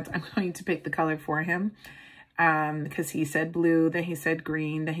response, I'm going to pick the color for him. Because he said blue, then he said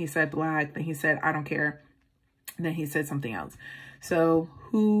green, then he said black, then he said, I don't care. Then he said something else. So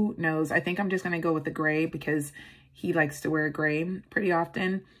who knows? I think I'm just going to go with the gray because he likes to wear gray pretty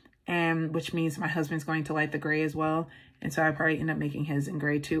often. And which means my husband's going to like the gray as well. And so I probably end up making his in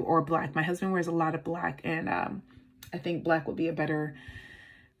gray too, or black. My husband wears a lot of black, and I think black would be a better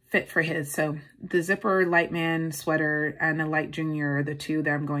fit for his. So the zipper Lightman sweater and the Light Junior are the 2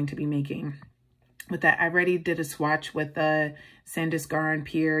 that I'm going to be making. With that, I already did a swatch with the Sandisgarn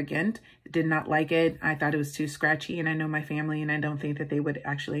Pierre Gent. Did not like it. I thought it was too scratchy, and I know my family, and I don't think that they would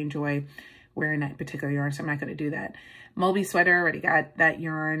actually enjoy wearing that particular yarn, so I'm not going to do that. Moby sweater, already got that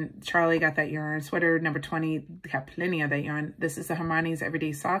yarn. Charlie got that yarn. Sweater number 20, got plenty of that yarn. This is the Hermione's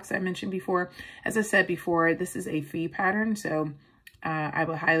Everyday Socks I mentioned before. As I said before, this is a free pattern, so I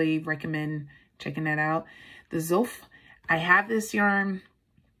would highly recommend checking that out. The Zolf, I have this yarn.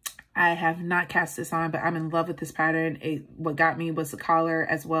 I have not cast this on, but I'm in love with this pattern. What got me was the collar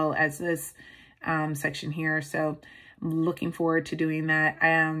as well as this section here. So I'm looking forward to doing that.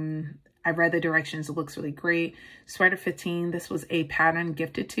 I read the directions. It looks really great. Sweater 15. This was a pattern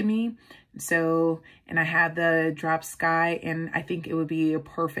gifted to me. So, and I had the drop sky, and I think it would be a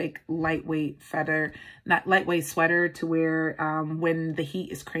perfect lightweight sweater to wear when the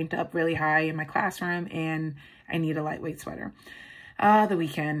heat is cranked up really high in my classroom and I need a lightweight sweater.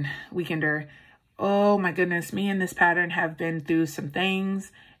 The weekender. Oh my goodness, me and this pattern have been through some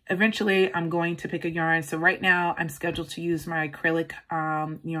things. Eventually, I'm going to pick a yarn. So right now, I'm scheduled to use my acrylic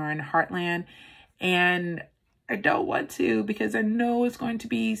yarn, Heartland. And I don't want to because I know it's going to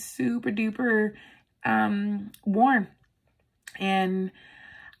be super duper warm. And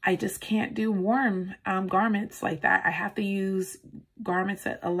I just can't do warm garments like that. I have to use garments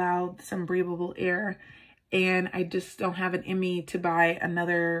that allow some breathable air. And I just don't have it in me to buy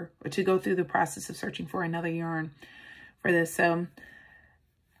another, or to go through the process of searching for another yarn for this. So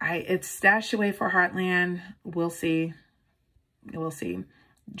it's stashed away for Heartland. We'll see. We'll see.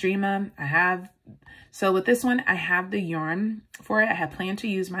 Dreama, I have. So with this one, I have the yarn for it. I had planned to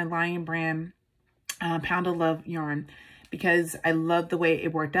use my Lion brand Pound of Love yarn because I love the way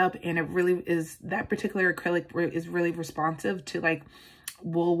it worked up. And it really is, that particular acrylic is really responsive to like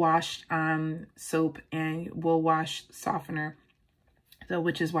wool wash soap and wool wash softener, so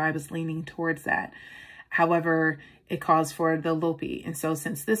which is why I was leaning towards that. However, it calls for the Lopi, and so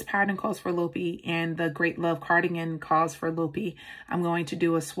since this pattern calls for Lopi and the Great Love cardigan calls for Lopi, I'm going to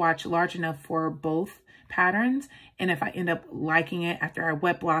do a swatch large enough for both patterns. And if I end up liking it after I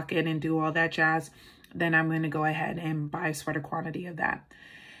wet block it and do all that jazz, then I'm going to go ahead and buy a sweater quantity of that.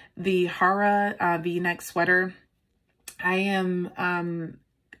 The Hara V-neck sweater, I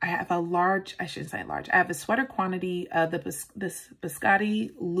have a large, I shouldn't say large, I have a sweater quantity of this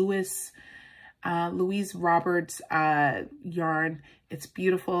Biscotti Louise Roberts yarn. It's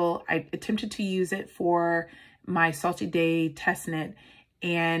beautiful. I attempted to use it for my Salty Day test knit,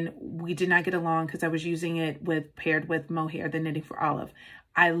 and we did not get along because I was using it paired with Mohair, the Knitting for Olive.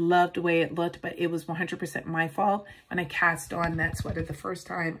 I loved the way it looked, but it was 100% my fault. When I cast on that sweater the first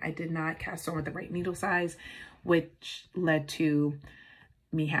time, I did not cast on with the right needle size, which led to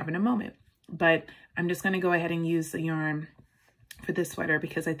me having a moment. But I'm just going to go ahead and use the yarn for this sweater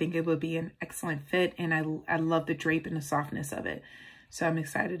because I think it would be an excellent fit, and I love the drape and the softness of it. So I'm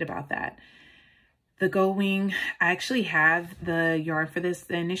excited about that. The Gold Wing, I actually have the yarn for this.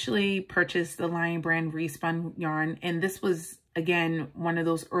 I initially purchased the Lion brand respun yarn, and this was, again, one of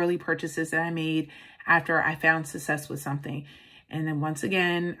those early purchases that I made after I found success with something. And then once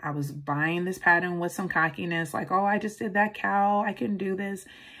again, I was buying this pattern with some cockiness, like, oh, I just did that cow, I can do this.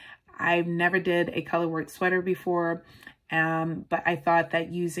 I've never did a colorwork sweater before, but I thought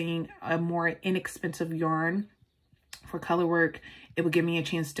that using a more inexpensive yarn for colorwork, it would give me a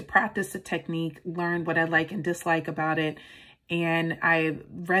chance to practice the technique, learn what I like and dislike about it. And I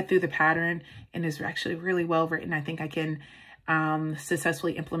read through the pattern, and it's actually really well written. I think I can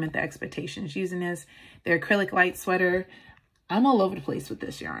successfully implement the expectations using this. The acrylic light sweater, I'm all over the place with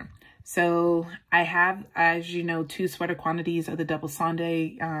this yarn. So I have, as you know, 2 sweater quantities of the Double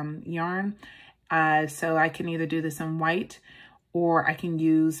Sunday yarn. So I can either do this in white, or I can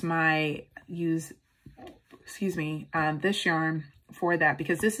use this yarn for that,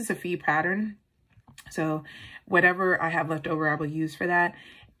 because this is a fee pattern. So whatever I have left over, I will use for that.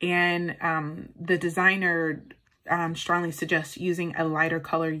 And the designer strongly suggests using a lighter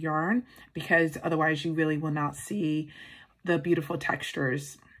color yarn, because otherwise you really will not see the beautiful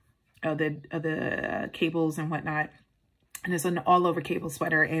textures of the cables and whatnot. And it's an all over cable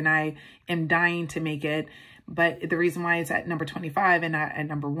sweater, and I am dying to make it. But the reason why it's at number 25 and not at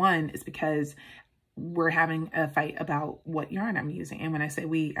number 1 is because we're having a fight about what yarn I'm using. And when I say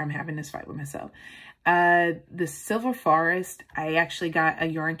we, I'm having this fight with myself. The Silver Forest, I actually got a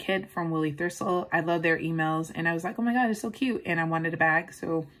yarn kit from Willie Thursil. I love their emails, and I was like, oh my God, it's so cute. And I wanted a bag,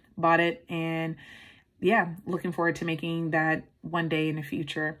 so bought it. And yeah, looking forward to making that one day in the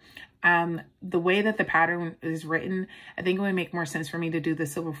future. The way that the pattern is written, I think it would make more sense for me to do the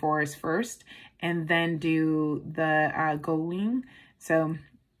Silver Forest first and then do the Gold Wing. So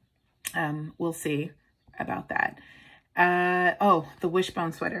we'll see about that. Oh, the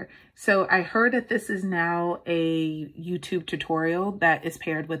wishbone sweater. So I heard that this is now a YouTube tutorial that is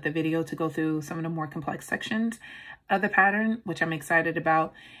paired with the video to go through some of the more complex sections of the pattern, which I'm excited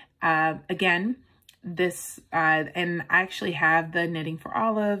about. Again, this, and I actually have the Knitting for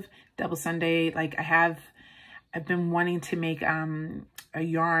Olive, Double Sunday. Like I've been wanting to make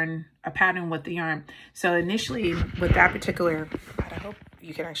a pattern with the yarn. So initially with that particular, I hope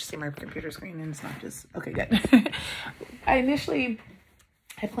you can actually see my computer screen and it's not just, okay, good.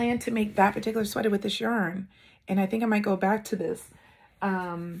 I planned to make that particular sweater with this yarn. And I think I might go back to this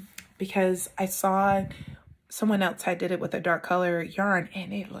because I saw someone else had did it with a dark color yarn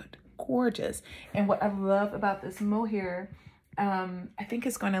and it looked gorgeous. And what I love about this mohair, I think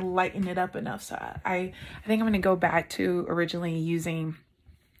it's going to lighten it up enough. So I think I'm going to go back to originally using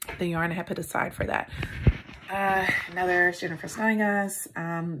the yarn I had put aside for that. Another Jennifer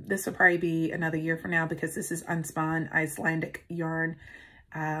Steingas. This will probably be another year from now because this is unspun Icelandic yarn.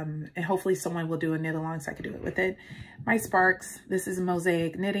 And hopefully someone will do a knit along so I could do it with it. My Sparks, this is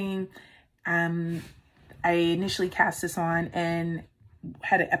mosaic knitting. I initially cast this on and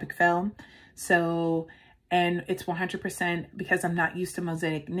had an epic fail. So, and it's 100% because I'm not used to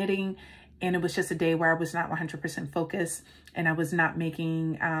mosaic knitting. And it was just a day where I was not 100% focused and I was not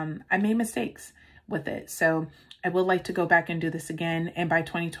making, I made mistakes with it. So I would like to go back and do this again. And by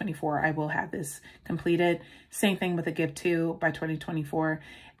 2024, I will have this completed. Same thing with the Give To by 2024.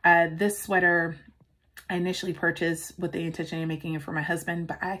 This sweater I initially purchased with the intention of making it for my husband,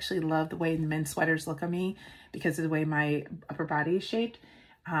 but I actually love the way men's sweaters look on me because of the way my upper body is shaped.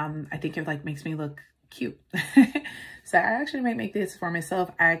 I think it like makes me look cute. So I actually might make this for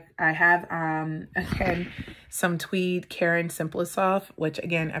myself. I have, again, some tweed Karen Simple Soft, which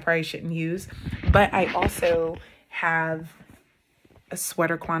again, I probably shouldn't use, but I also have a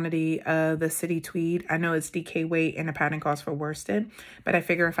sweater quantity of the City Tweed. I know it's DK weight and the pattern calls for worsted, but I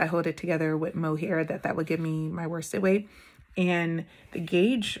figure if I hold it together with mohair that would give me my worsted weight. And the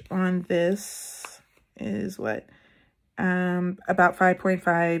gauge on this is what? About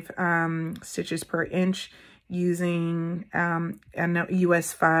 5.5 stitches per inch using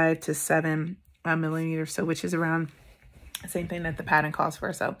US 5 to 7 millimeters, so which is around the same thing that the pattern calls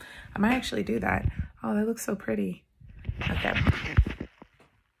for. So I might actually do that. Oh, that looks so pretty. Okay.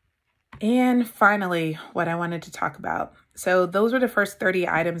 And finally, what I wanted to talk about. So those were the first 30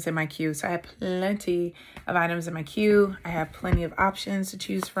 items in my queue. So I have plenty of items in my queue. I have plenty of options to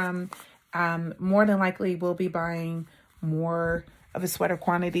choose from. More than likely, we'll be buying more of a sweater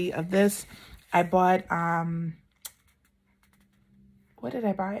quantity of this. I bought, what did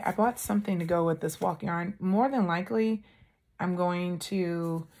I buy? I bought something to go with this walk yarn. More than likely, I'm going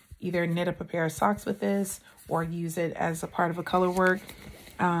to either knit up a pair of socks with this or use it as a part of a color work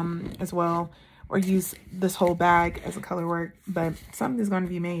as well, or use this whole bag as a color work. But something is going to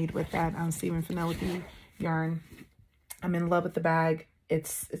be made with that Stephen Penelope yarn. I'm in love with the bag.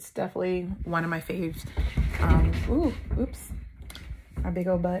 It's definitely one of my faves. Ooh, oops. My big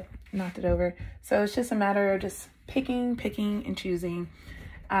old butt knocked it over. So it's just a matter of just picking and choosing.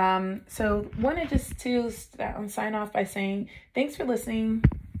 So wanted just to sign off by saying thanks for listening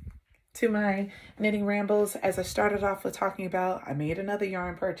to my knitting rambles. As I started off with talking about, I made another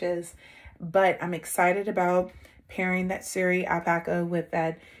yarn purchase, but I'm excited about pairing that Suri alpaca with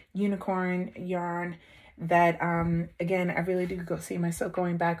that unicorn yarn that, again, I really do go see myself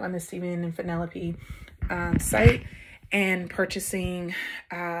going back on the Stephen and Penelope site and purchasing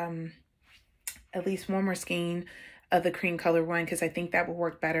at least one more skein of the cream color one, because I think that will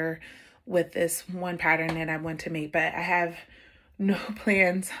work better with this one pattern that I want to make. But I have no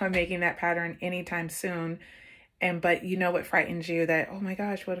plans on making that pattern anytime soon. But you know what frightens you, that, oh my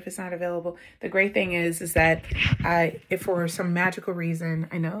gosh, what if it's not available? The great thing is that if for some magical reason,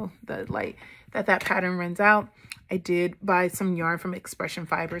 I know that pattern runs out, I did buy some yarn from Expression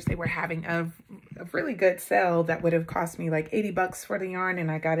Fibers. They were having a really good sale that would have cost me like 80 bucks for the yarn,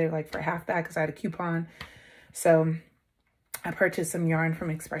 and I got it like for half that because I had a coupon. So I purchased some yarn from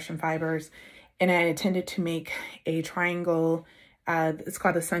Expression Fibers, and I intended to make a triangle. It's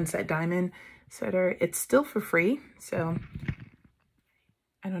called the Sunset Diamond sweater. It's still for free, so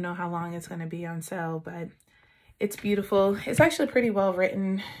I don't know how long it's going to be on sale, but it's beautiful. It's actually pretty well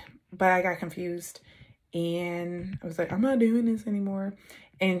written, but I got confused and I was like, I'm not doing this anymore.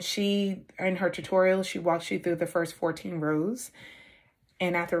 And she, in her tutorial, she walks you through the first 14 rows,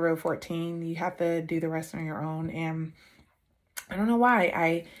 and after row 14 you have to do the rest on your own. And I don't know why,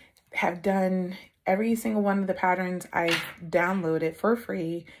 I have done every single one of the patterns I downloaded for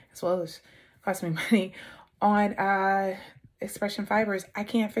free, as well as cost me money, on Expression Fibers. I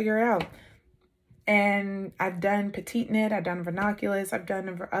can't figure it out. And I've done petite knit, I've done vernaculars, I've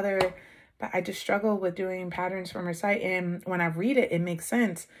done other, but I just struggle with doing patterns from her site. And when I read it, it makes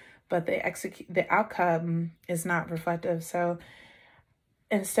sense, but the outcome is not reflective. So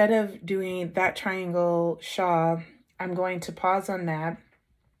instead of doing that triangle shawl, I'm going to pause on that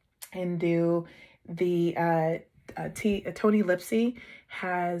and do the Tony Lipsy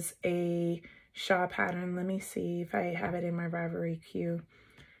has a shawl pattern. Let me see if I have it in my Ravelry queue.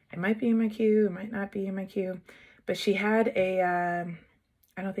 It might be in my queue, it might not be in my queue, but she had a,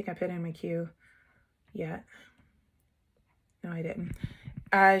 I don't think I put it in my queue yet. No, I didn't.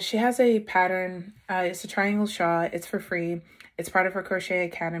 She has a pattern, it's a triangle shawl, it's for free. It's part of her Crochet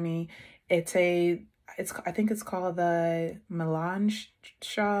Academy. I think it's called the Melange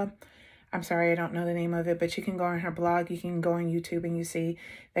shawl. I'm sorry, I don't know the name of it, but you can go on her blog, you can go on YouTube and you see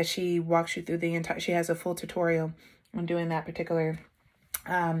that she walks you through the entire, she has a full tutorial on doing that particular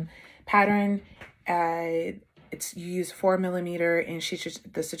pattern. You use 4mm,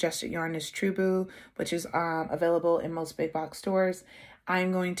 and the suggested yarn is Trubu, which is available in most big box stores.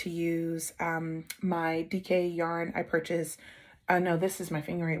 I'm going to use my DK yarn I purchased. No, this is my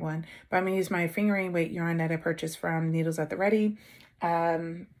fingering one, but I'm gonna use my fingering weight yarn that I purchased from Needles at the Ready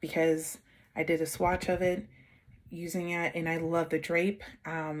because I did a swatch of it using it, and I love the drape.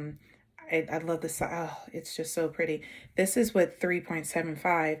 I love this. Oh, it's just so pretty. This is with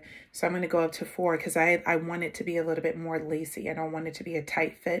 3.75, so I'm going to go up to 4 because I want it to be a little bit more lacy. I don't want it to be a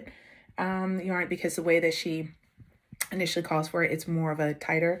tight fit yarn, because the way that she initially calls for it, it's more of a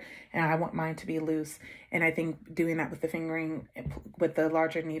tighter, and I want mine to be loose. And I think doing that with the fingering, with the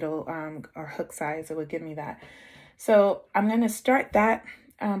larger needle or hook size, it would give me that. So I'm going to start that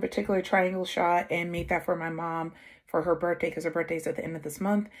particular triangle shawl and make that for my mom for her birthday, because her birthday's at the end of this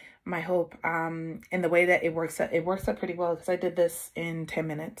month. My hope, and the way that it works out pretty well, because I did this in 10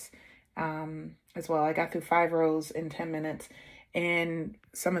 minutes as well. I got through 5 rows in 10 minutes, and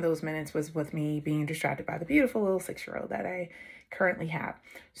some of those minutes was with me being distracted by the beautiful little 6-year-old that I currently have.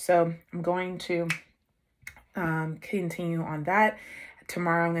 So I'm going to continue on that.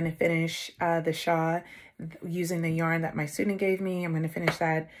 Tomorrow I'm going to finish the shawl using the yarn that my student gave me. I'm going to finish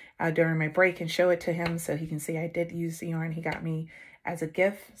that during my break and show it to him so he can see I did use the yarn he got me as a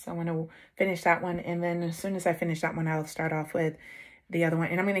gift. So I'm going to finish that one, and then as soon as I finish that one, I'll start off with the other one.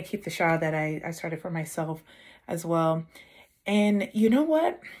 And I'm going to keep the shawl that I started for myself as well. And you know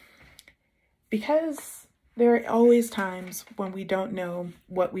what? Because there are always times when we don't know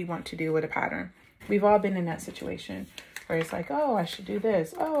what we want to do with a pattern. We've all been in that situation where it's like, oh, I should do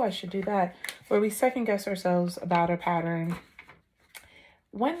this. Oh, I should do that. Where we second guess ourselves about a pattern.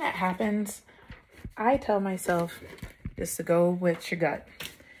 When that happens, I tell myself just to go with your gut.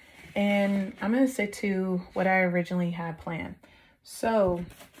 And I'm going to stick to what I originally had planned. So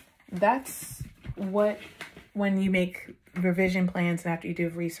that's what, when you make revision plans and after you do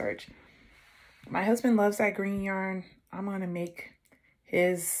research. My husband loves that green yarn. I'm going to make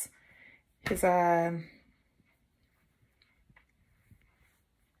his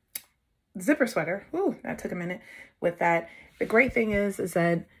zipper sweater. Ooh, that took a minute with that. The great thing is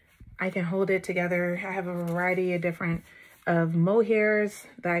that I can hold it together. I have a variety of different mohairs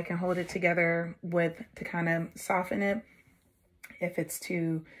that I can hold it together with to kind of soften it if it's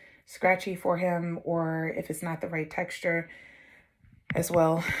too scratchy for him or if it's not the right texture as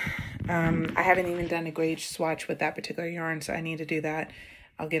well. I haven't even done a gauge swatch with that particular yarn, so I need to do that.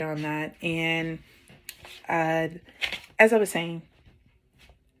 I'll get on that. And as I was saying,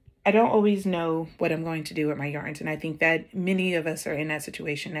 I don't always know what I'm going to do with my yarns. And I think that many of us are in that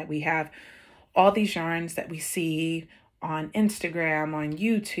situation, that we have all these yarns that we see on Instagram, on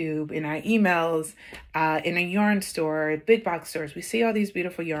YouTube, in our emails, in a yarn store, big box stores. We see all these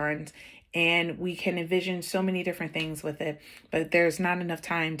beautiful yarns and we can envision so many different things with it, but there's not enough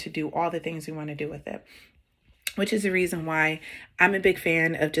time to do all the things we want to do with it, which is the reason why I'm a big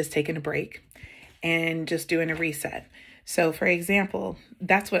fan of just taking a break and just doing a reset. So for example,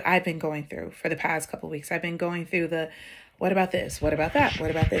 that's what I've been going through for the past couple of weeks. I've been going through the, what about this? What about that?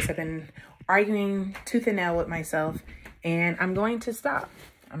 What about this? I've been arguing tooth and nail with myself, and I'm going to stop.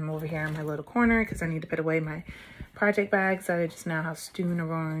 I'm over here in my little corner because I need to put away my project bags that I just now have strewn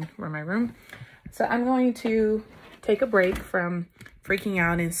around my room. So I'm going to take a break from freaking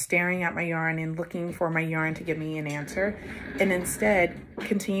out and staring at my yarn and looking for my yarn to give me an answer, and instead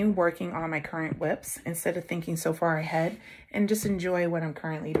continue working on my current whips instead of thinking so far ahead, and just enjoy what I'm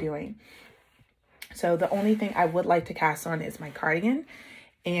currently doing. So the only thing I would like to cast on is my cardigan.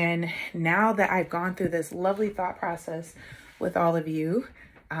 And now that I've gone through this lovely thought process with all of you,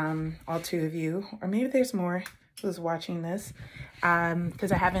 all 2 of you, or maybe there's more, was watching this,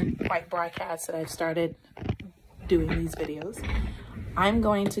 because I haven't quite broadcast that I've started doing these videos, I'm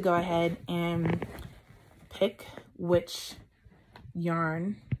going to go ahead and pick which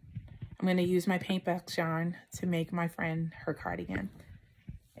yarn. I'm going to use my paintbox yarn to make my friend her cardigan.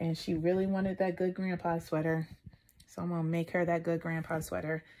 And she really wanted that good grandpa sweater. So I'm going to make her that good grandpa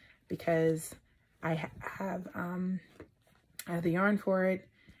sweater because I have the yarn for it.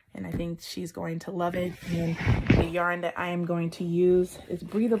 And I think she's going to love it. And the yarn that I am going to use is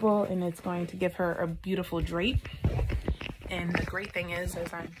breathable and it's going to give her a beautiful drape. And the great thing is,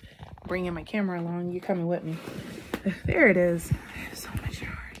 as I'm bringing my camera along, you're coming with me. There it is. I have so much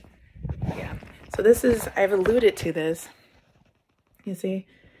yarn. Yeah. So this is, I've alluded to this. You see,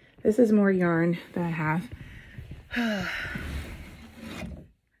 this is more yarn that I have.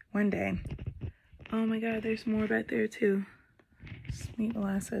 One day. Oh my God, there's more back there too. Sweet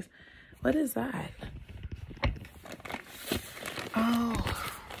molasses. What is that? Oh,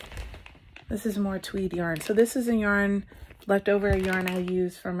 this is more tweed yarn. So this is a yarn, leftover yarn I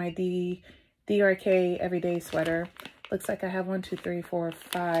use for my DRK everyday sweater. Looks like I have 1, 2, 3, 4,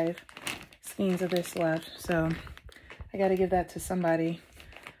 5 skeins of this left. So I got to give that to somebody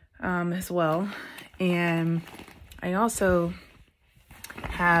as well. And I also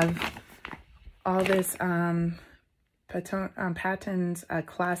have all this Patton's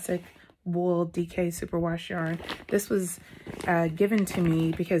classic wool DK superwash yarn. This was given to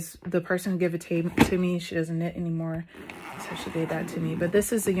me because the person who gave it to me, she doesn't knit anymore, so she gave that to me. But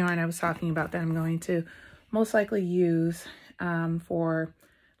this is the yarn I was talking about that I'm going to most likely use for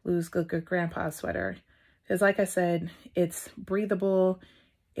Lou's Good Grandpa sweater, because like I said, it's breathable,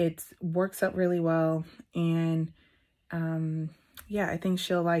 it works up really well, and yeah, I think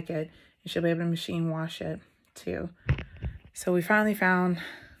she'll like it, and she'll be able to machine wash it too. So we finally found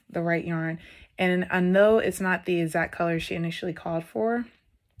the right yarn, and I know it's not the exact color she initially called for.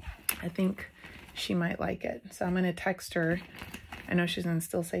 I think she might like it. So I'm going to text her. I know she's going to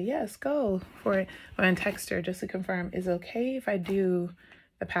still say, yes, go for it. I'm going to text her just to confirm, is it okay if I do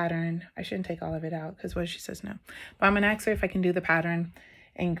the pattern? I shouldn't take all of it out because what if she says no? But I'm going to ask her if I can do the pattern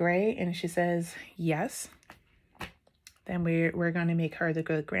in gray, and if she says yes, then we're going to make her the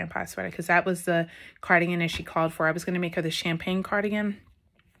Good Grandpa sweater, because that was the cardigan that she called for. I was going to make her the champagne cardigan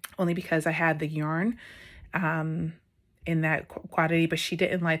only because I had the yarn in that quantity, but she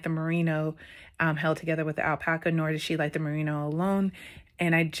didn't like the merino held together with the alpaca, nor did she like the merino alone.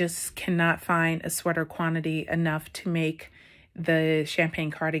 And I just cannot find a sweater quantity enough to make the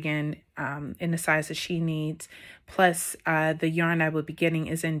champagne cardigan in the size that she needs. Plus, the yarn I would be getting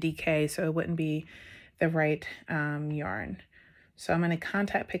is in DK, so it wouldn't be the right yarn. So I'm going to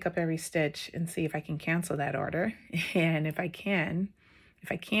contact Pick Up Every Stitch and see if I can cancel that order. And if I can,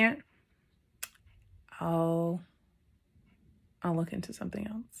 if I can't, I'll look into something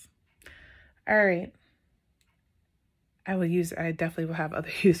else. All right. I definitely will have other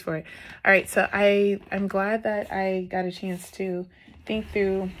use for it. All right, so I'm glad that I got a chance to think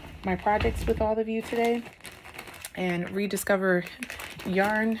through my projects with all of you today and rediscover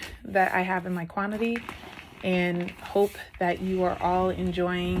yarn that I have in my quantity, and hope that you are all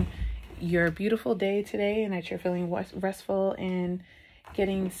enjoying your beautiful day today and that you're feeling restful and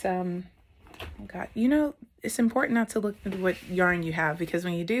getting some, oh God, you know, it's important not to look at what yarn you have, because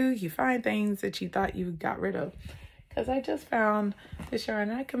when you do, you find things that you thought you got rid of. Because I just found this yarn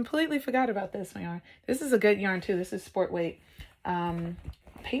and I completely forgot about this yarn. This is a good yarn too. This is sport weight.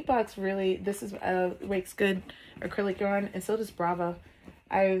 Paintbox really, this is makes good acrylic yarn, and so does Brava.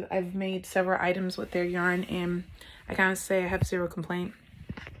 I've made several items with their yarn, and I kind of say I have zero complaint.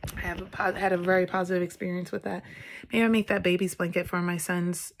 I have had a very positive experience with that. Maybe I'll make that baby's blanket for my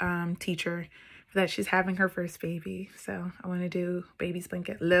son's teacher, for that she's having her first baby. So I want to do baby's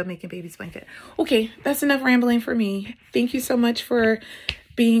blanket. Love making baby's blanket. Okay, that's enough rambling for me. Thank you so much for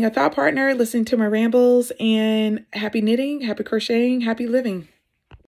being a thought partner, listening to my rambles, and happy knitting, happy crocheting, happy living.